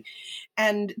country.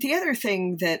 And the other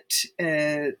thing that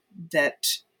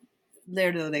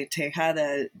Lerdo de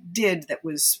Tejada did that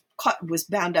was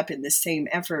bound up in the same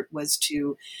effort was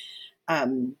to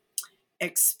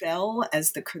expel,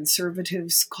 as the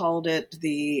conservatives called it,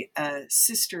 the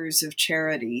Sisters of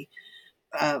Charity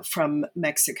from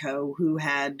Mexico, who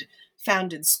had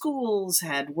founded schools,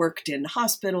 had worked in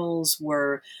hospitals,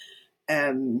 were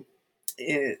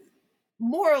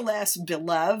more or less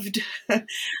beloved.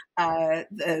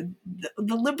 The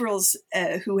liberals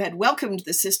who had welcomed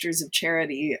the Sisters of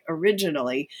Charity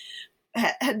originally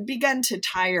had begun to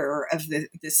tire of the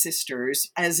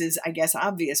sisters, as is, I guess,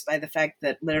 obvious by the fact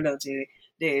that Lerdo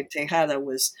de Tejada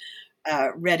was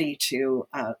ready to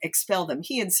expel them.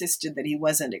 He insisted that he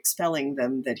wasn't expelling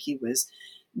them, that he was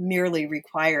merely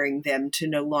requiring them to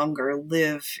no longer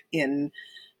live in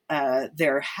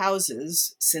their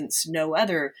houses, since no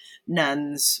other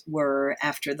nuns were,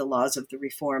 after the laws of the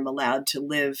Reform, allowed to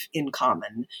live in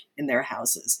common in their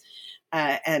houses.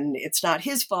 And it's not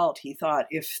his fault. He thought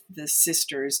if the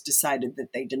sisters decided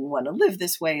that they didn't want to live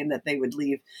this way and that they would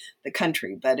leave the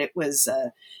country. But it was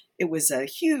a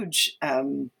huge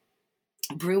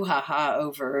brouhaha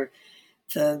over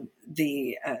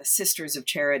the Sisters of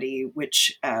Charity,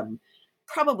 which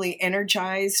probably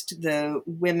energized the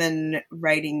women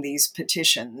writing these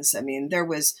petitions. I mean, there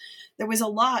was a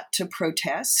lot to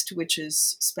protest, which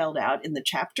is spelled out in the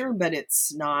chapter, but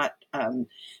it's not.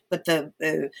 But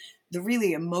the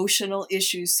really emotional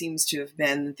issue seems to have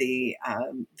been the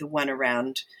one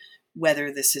around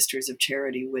whether the Sisters of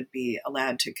Charity would be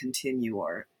allowed to continue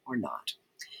or not.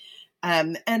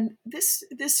 And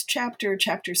this chapter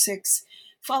 6,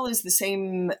 follows the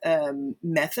same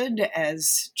method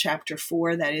as chapter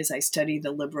 4. That is, I study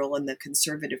the liberal and the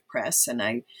conservative press, and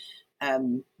I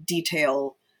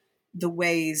detail the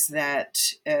ways that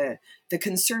the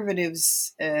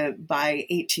conservatives, by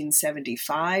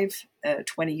 1875,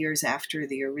 20 years after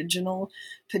the original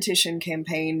petition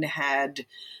campaign, had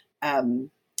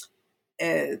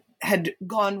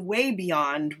gone way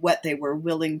beyond what they were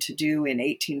willing to do in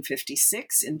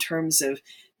 1856 in terms of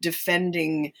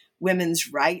defending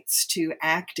women's rights to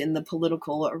act in the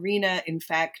political arena. In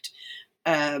fact,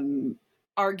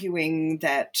 arguing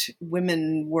that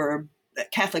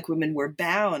Catholic women were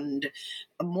bound,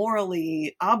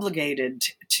 morally obligated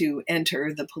to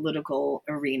enter the political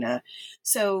arena.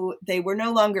 So they were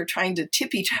no longer trying to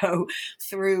tippy-toe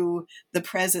through the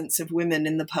presence of women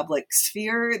in the public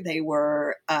sphere. They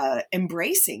were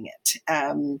embracing it.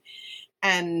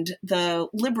 And the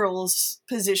liberals'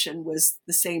 position was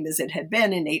the same as it had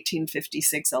been in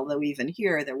 1856, although even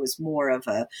here there was more of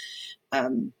a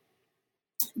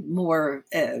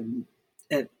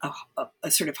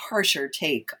sort of harsher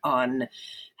take on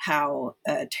how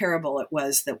terrible it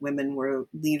was that women were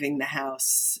leaving the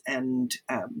house and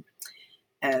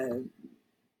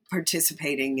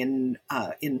participating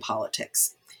in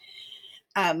politics.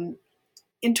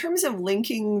 In terms of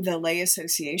linking the lay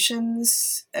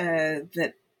associations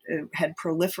that had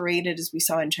proliferated, as we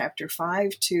saw in Chapter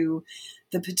 5, to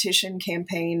the petition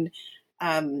campaign,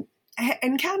 I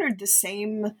encountered the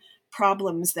same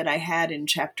problems that I had in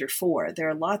Chapter 4. There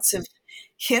are lots of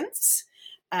hints.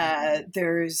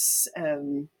 There's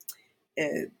to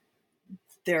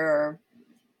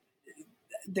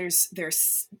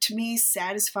me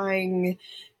satisfying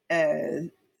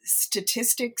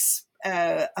statistics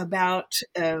about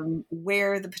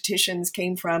where the petitions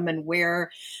came from and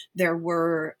where there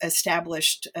were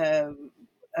established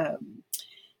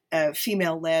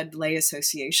female-led lay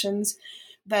associations.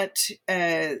 But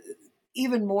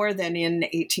even more than in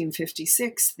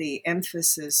 1856, the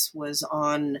emphasis was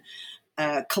on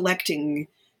collecting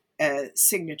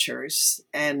signatures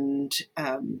and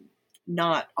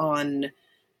not on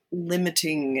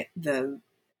limiting the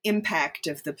impact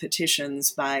of the petitions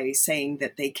by saying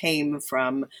that they came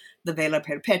from the Vela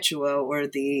Perpetua or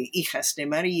the Hijas de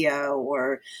Maria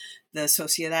or the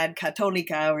Sociedad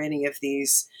Católica or any of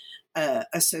these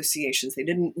associations. They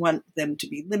didn't want them to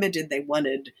be limited. They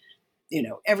wanted,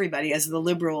 everybody, as the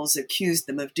liberals accused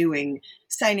them of doing,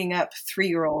 signing up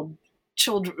 3-year-old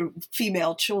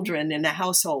female children in a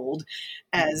household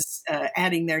as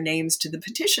adding their names to the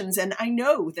petitions. And I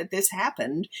know that this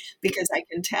happened because I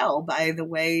can tell by the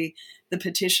way the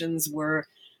petitions were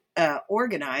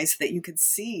organized that you could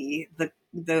see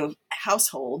the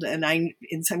household. And I,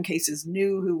 in some cases,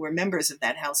 knew who were members of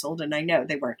that household. And I know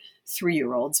they weren't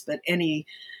 3-year-olds, but any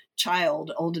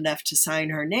child old enough to sign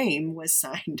her name was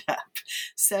signed up.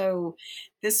 So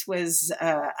this was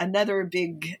another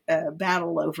big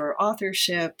battle over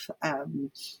authorship.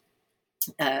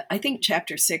 I think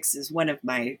Chapter 6 is one of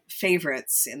my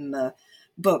favorites in the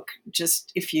book,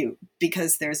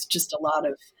 because there's just a lot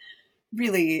of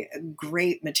really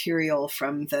great material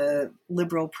from the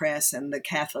liberal press and the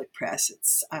Catholic press.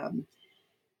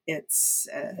 It's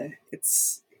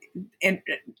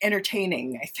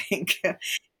entertaining, I think,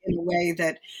 in a way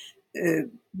that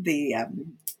the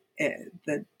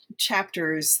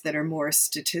chapters that are more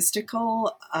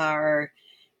statistical are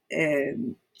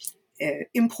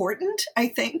important, I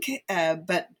think,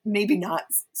 but maybe not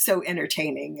so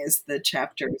entertaining as the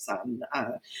chapters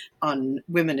on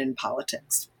women in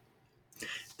politics.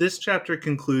 This chapter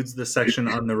concludes the section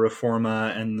on the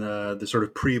Reforma and the sort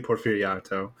of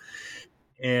pre-Porfiriato.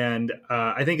 And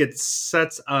I think it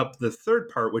sets up the third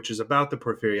part, which is about the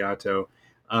Porfiriato,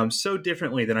 so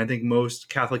differently than I think most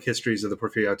Catholic histories of the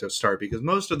Porfiriato start, because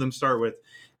most of them start with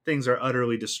things are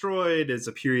utterly destroyed. It's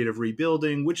a period of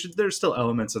rebuilding, which there's still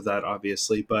elements of that,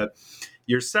 obviously. But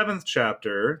your seventh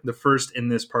chapter, the first in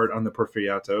this part on the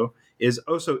Porfiriato, is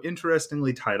also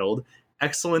interestingly titled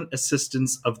Excellent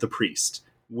Assistance of the Priest,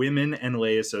 Women and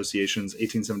Lay Associations,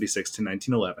 1876 to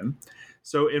 1911.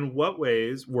 So in what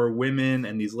ways were women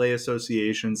and these lay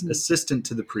associations assistant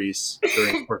to the priests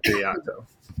during Porfiriato?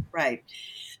 Right.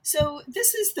 So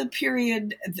this is the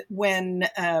period when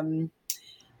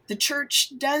the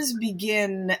church does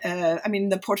begin.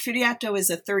 The Porfiriato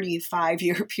is a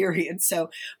 35-year period.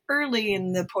 So early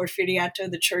in the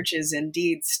Porfiriato, the church is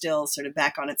indeed still sort of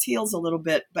back on its heels a little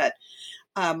bit. But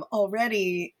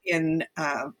already in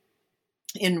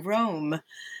Rome,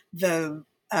 the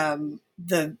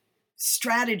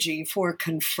strategy for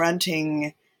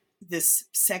confronting this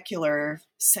secular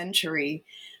century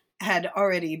had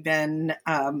already been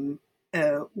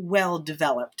well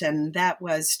developed, and that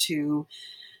was to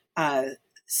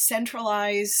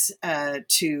centralize,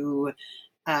 to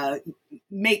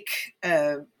make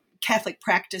Catholic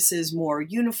practices more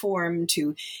uniform,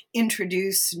 to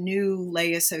introduce new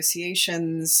lay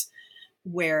associations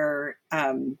where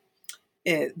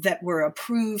that were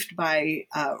approved by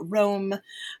Rome.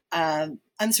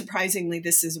 Unsurprisingly,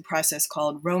 this is a process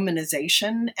called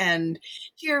Romanization, and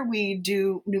here we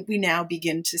now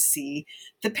begin to see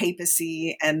the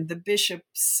papacy and the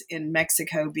bishops in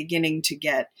Mexico beginning to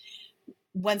get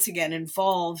once again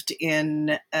involved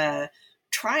in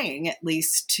trying at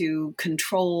least to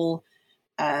control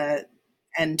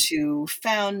and to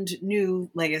found new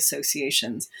lay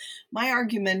associations. My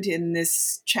argument in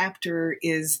this chapter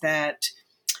is that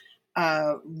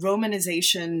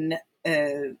Romanization,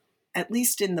 at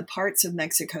least in the parts of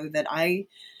Mexico that I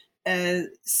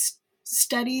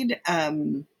studied,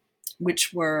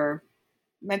 which were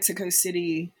Mexico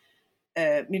City,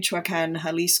 Michoacan,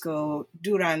 Jalisco,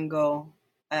 Durango,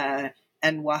 and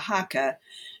Oaxaca,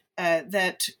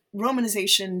 that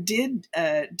Romanization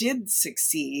did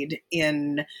succeed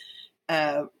in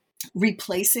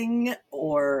replacing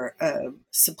or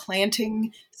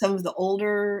supplanting some of the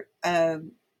older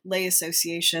lay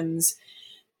associations,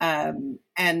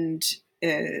 and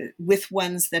with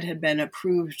ones that had been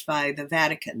approved by the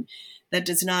Vatican. That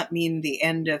does not mean the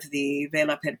end of the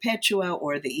Vela Perpetua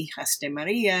or the Hijas de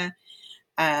Maria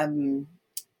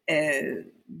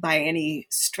by any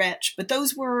stretch, but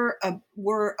those were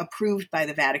approved by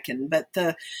the Vatican. But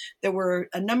there were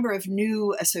a number of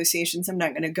new associations. I'm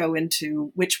not going to go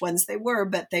into which ones they were,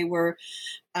 but they were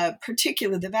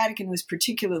the Vatican was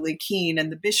particularly keen,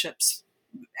 and the bishops,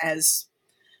 as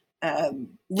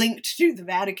linked to the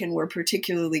Vatican, were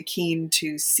particularly keen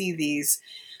to see these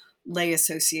lay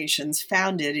associations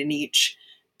founded in each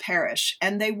parish,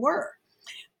 and they were.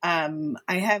 I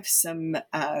have some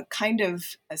kind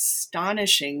of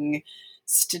astonishing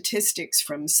statistics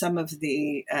from some of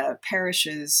the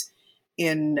parishes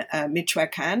in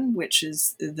Michoacan, which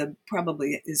is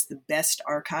probably the best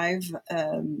archive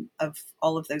of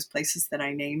all of those places that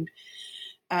I named,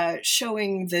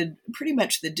 showing pretty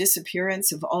much the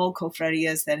disappearance of all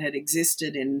cofradias that had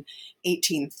existed in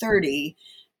 1830,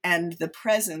 and the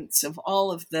presence of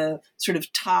all of the sort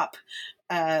of top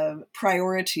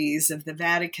priorities of the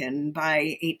Vatican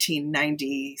by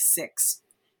 1896,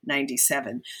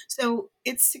 97. So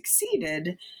it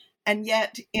succeeded, and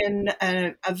yet in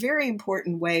a very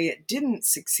important way it didn't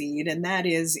succeed, and that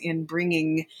is in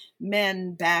bringing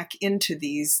men back into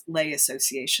these lay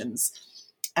associations.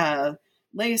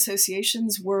 Lay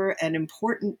associations were an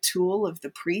important tool of the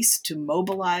priest to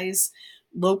mobilize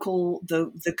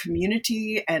the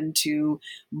community and to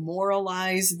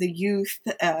moralize the youth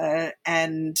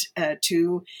and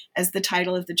to, as the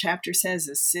title of the chapter says,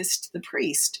 assist the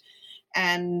priest.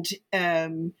 And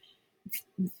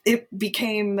it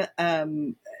became a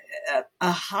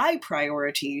high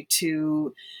priority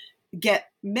to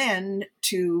get men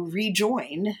to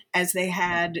rejoin as they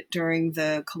had during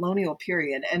the colonial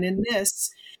period. And in this,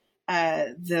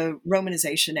 the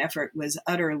Romanization effort was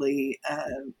utterly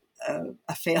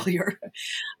a failure.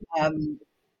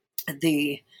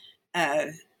 The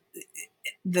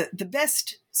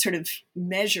best sort of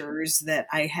measures that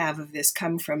I have of this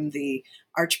come from the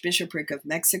Archbishopric of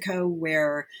Mexico,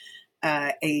 where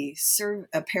a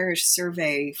parish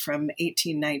survey from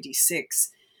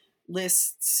 1896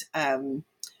 lists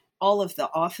all of the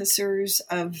officers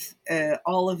of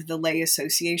all of the lay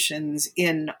associations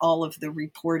in all of the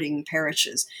reporting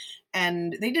parishes.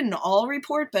 And they didn't all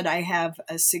report, but I have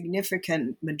a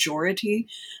significant majority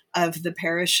of the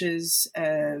parishes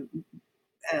from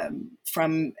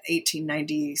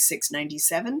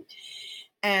 1896-97.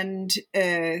 And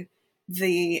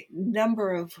the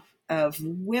number of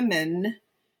women,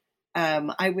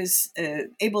 I was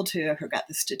able to, I forgot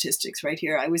the statistics right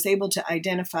here, I was able to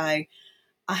identify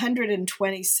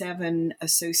 127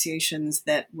 associations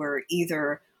that were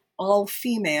either all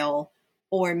female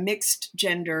or mixed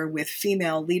gender with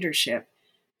female leadership,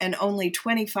 and only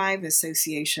 25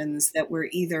 associations that were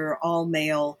either all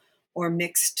male or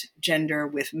mixed gender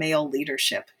with male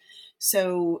leadership.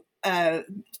 So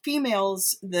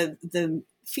females, the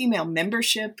female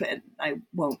membership, and I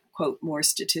won't quote more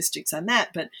statistics on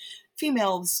that, but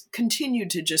females continued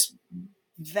to just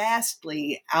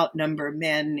vastly outnumber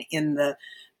men in the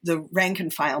rank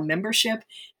and file membership.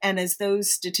 And as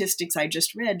those statistics I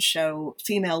just read show,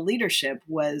 female leadership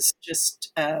was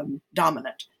just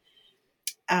dominant.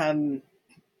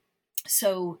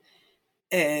 So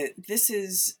this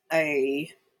is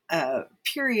a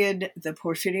period, the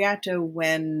Porfiriato,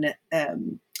 when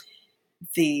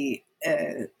the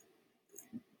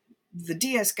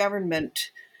Diaz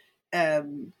government, I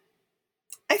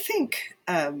think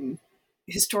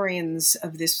historians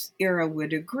of this era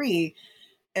would agree,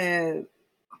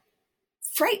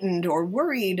 frightened or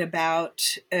worried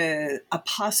about a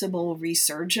possible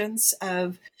resurgence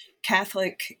of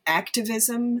Catholic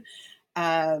activism.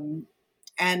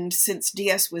 And since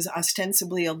Diaz was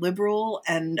ostensibly a liberal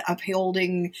and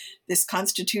upholding this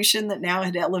constitution that now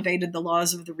had elevated the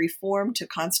laws of the Reform to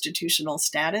constitutional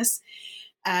status,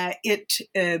 it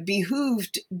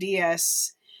behooved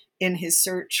Diaz, in his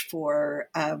search for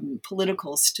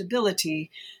political stability,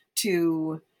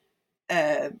 to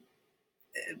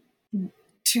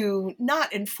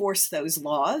not enforce those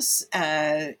laws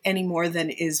any more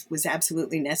than was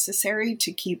absolutely necessary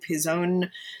to keep his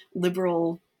own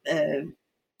liberal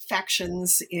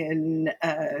factions in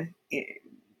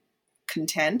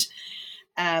content.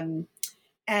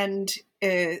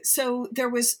 So there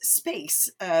was space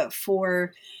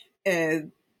for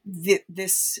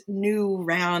this new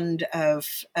round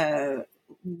of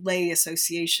lay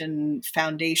association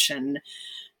foundation,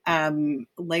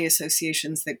 lay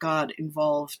associations that got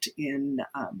involved in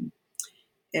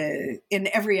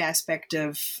every aspect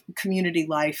of community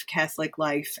life, Catholic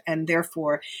life, and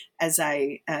therefore, as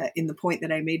in the point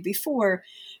that I made before,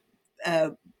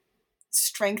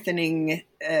 strengthening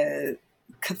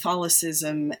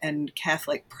Catholicism and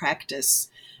Catholic practice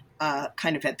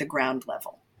kind of at the ground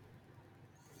level.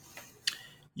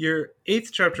 Your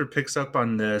 8th chapter picks up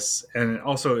on this, and it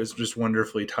also is just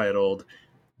wonderfully titled,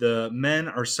 "The Men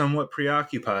Are Somewhat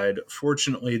Preoccupied.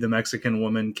 Fortunately, the Mexican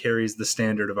woman carries the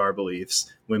standard of our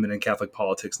beliefs, women in Catholic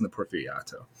politics in the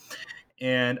Porfiriato."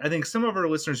 And I think some of our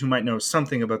listeners who might know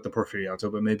something about the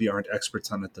Porfiriato, but maybe aren't experts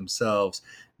on it themselves,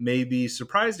 may be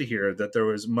surprised to hear that there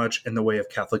was much in the way of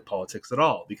Catholic politics at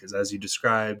all, because as you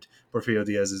described, Porfirio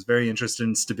Diaz is very interested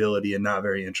in stability and not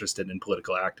very interested in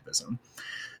political activism.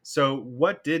 So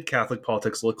what did Catholic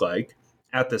politics look like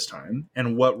at this time,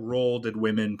 and what role did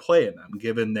women play in them,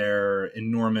 given their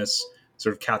enormous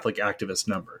sort of Catholic activist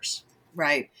numbers?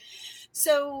 Right.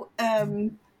 So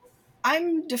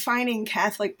I'm defining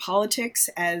Catholic politics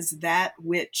as that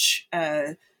which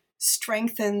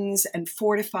strengthens and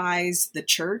fortifies the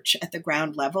church at the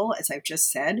ground level, as I've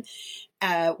just said,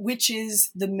 which is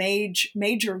the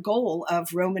major goal of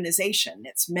Romanization.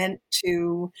 It's meant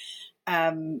to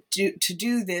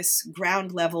do this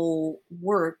ground level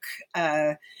work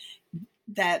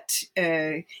that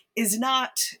is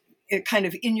not a kind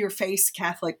of in-your-face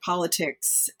Catholic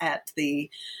politics at the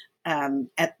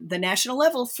national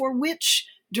level, for which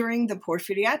during the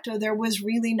Porfiriato there was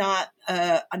really not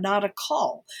a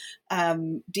call.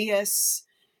 Diaz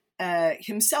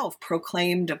himself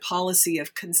proclaimed a policy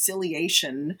of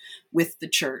conciliation with the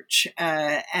church,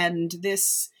 and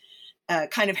this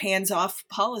kind of hands-off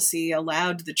policy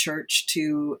allowed the church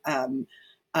to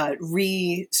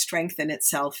re-strengthen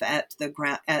itself at the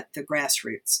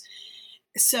grassroots.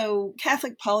 So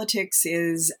Catholic politics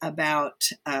is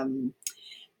about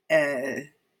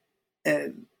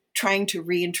trying to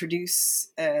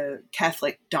reintroduce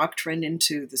Catholic doctrine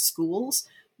into the schools,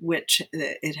 which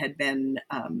it had been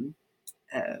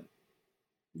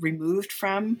removed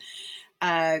from.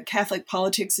 Catholic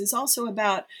politics is also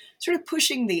about sort of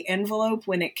pushing the envelope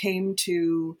when it came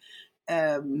to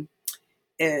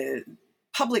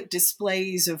public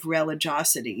displays of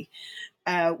religiosity,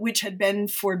 which had been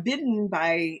forbidden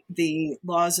by the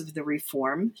laws of the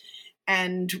Reform,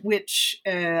 and which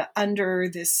under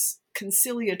this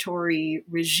conciliatory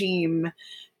regime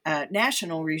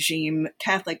national regime,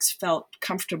 Catholics felt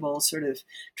comfortable sort of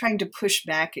trying to push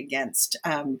back against.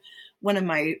 One of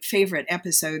my favorite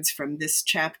episodes from this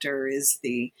chapter is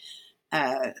the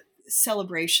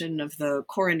celebration of the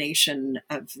coronation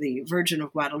of the Virgin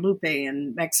of Guadalupe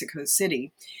in Mexico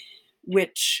City,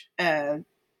 which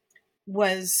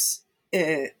was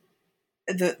the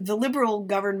liberal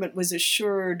government was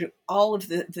assured all of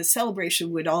the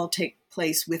celebration would all take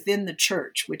place within the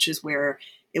church, which is where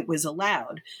it was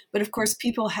allowed. But of course,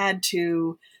 people had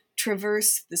to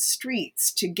traverse the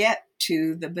streets to get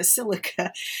to the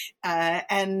basilica.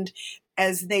 And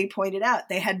as they pointed out,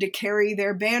 they had to carry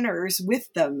their banners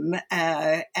with them,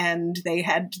 and they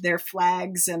had their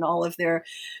flags and all of their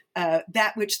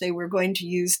that which they were going to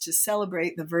use to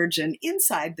celebrate the Virgin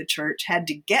inside the church had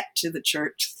to get to the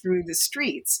church through the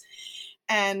streets.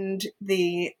 And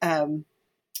the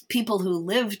people who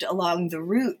lived along the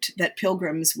route that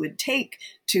pilgrims would take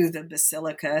to the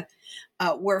basilica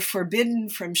were forbidden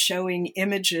from showing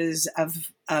images of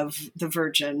the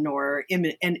Virgin or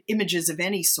images of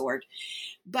any sort.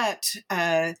 But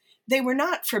they were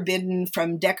not forbidden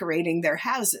from decorating their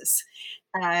houses.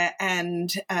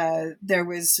 And there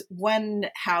was one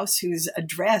house whose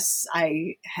address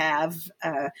I have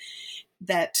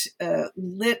that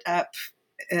lit up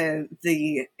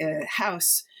the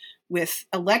house with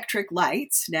electric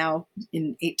lights, now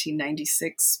in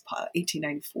 1896,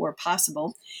 1894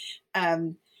 possible,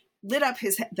 lit up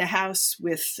the house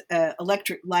with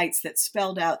electric lights that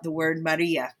spelled out the word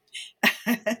Maria.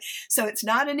 So it's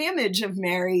not an image of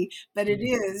Mary, but it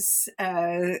is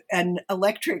an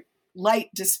electric light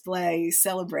display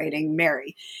celebrating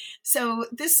Mary. So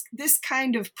this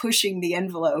kind of pushing the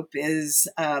envelope is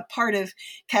part of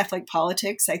Catholic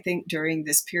politics, I think, during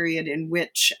this period in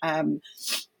which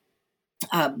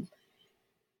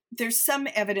there's some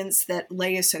evidence that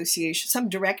lay associations, some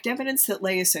direct evidence that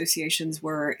lay associations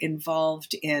were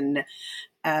involved in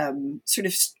sort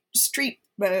of street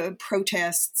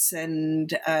protests and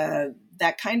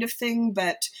that kind of thing,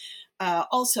 but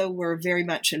also were very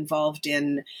much involved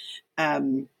in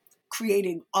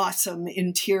creating awesome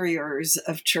interiors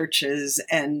of churches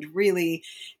and really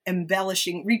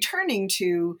embellishing, returning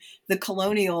to the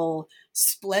colonial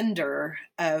splendor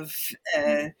of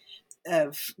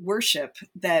worship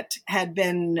that had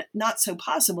been not so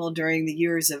possible during the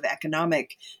years of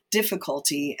economic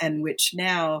difficulty, and which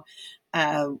now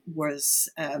was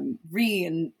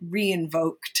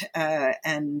re-invoked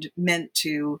and meant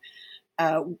to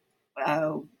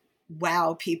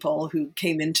wow people who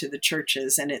came into the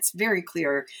churches. And it's very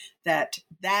clear that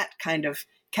that kind of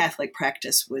Catholic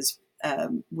practice was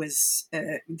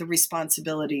the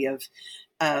responsibility of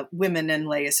women and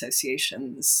lay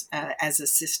associations as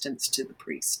assistants to the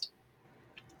priest.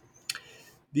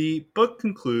 The book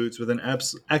concludes with an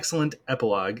excellent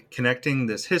epilogue connecting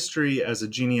this history as a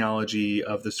genealogy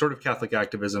of the sort of Catholic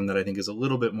activism that I think is a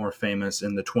little bit more famous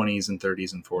in the 20s and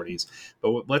 30s and 40s.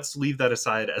 But let's leave that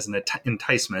aside as an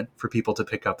enticement for people to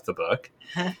pick up the book.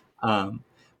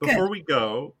 Before we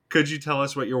go, could you tell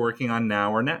us what you're working on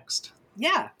now or next?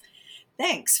 Yeah,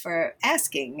 thanks for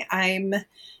asking. I've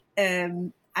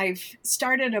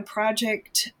started a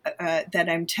project that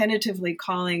I'm tentatively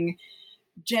calling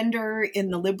Gender in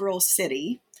the Liberal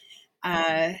City,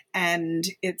 and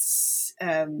it's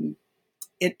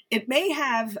it may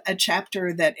have a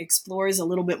chapter that explores a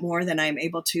little bit more than I'm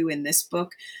able to in this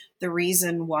book, the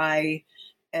reason why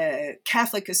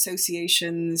Catholic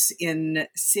associations in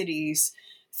cities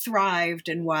thrived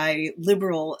and why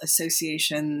liberal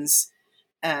associations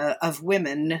of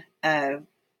women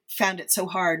found it so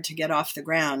hard to get off the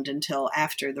ground until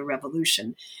after the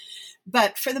revolution.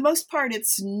 But for the most part,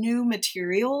 it's new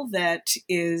material that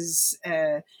is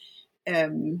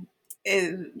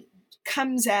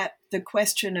comes at the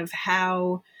question of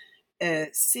how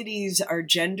cities are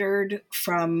gendered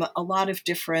from a lot of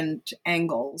different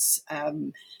angles.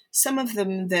 Some of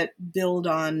them that build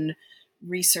on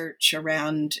research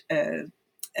around the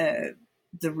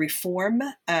reform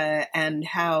and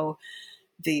how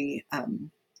the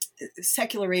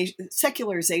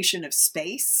secularization of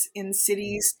space in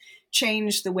cities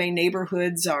change the way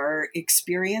neighborhoods are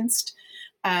experienced.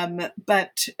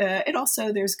 But it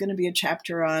also, there's going to be a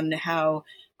chapter on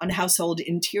household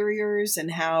interiors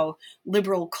and how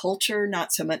liberal culture,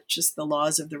 not so much just the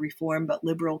laws of the reform, but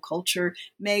liberal culture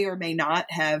may or may not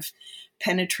have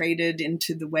penetrated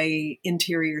into the way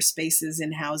interior spaces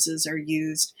in houses are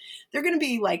used. There are going to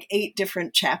be like 8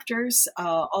 different chapters,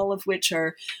 all of which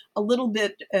are a little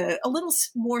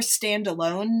more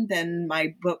standalone than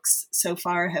my books so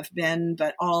far have been,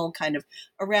 but all kind of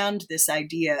around this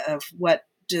idea of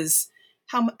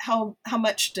how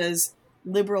much does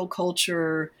liberal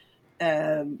culture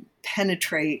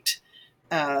penetrate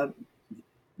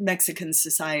Mexican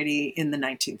society in the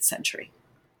 19th century.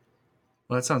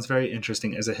 Well, that sounds very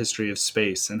interesting as a history of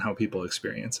space and how people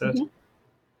experience it. Mm-hmm.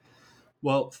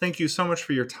 Well, thank you so much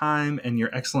for your time and your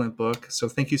excellent book. So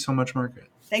thank you so much, Margaret.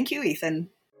 Thank you, Ethan.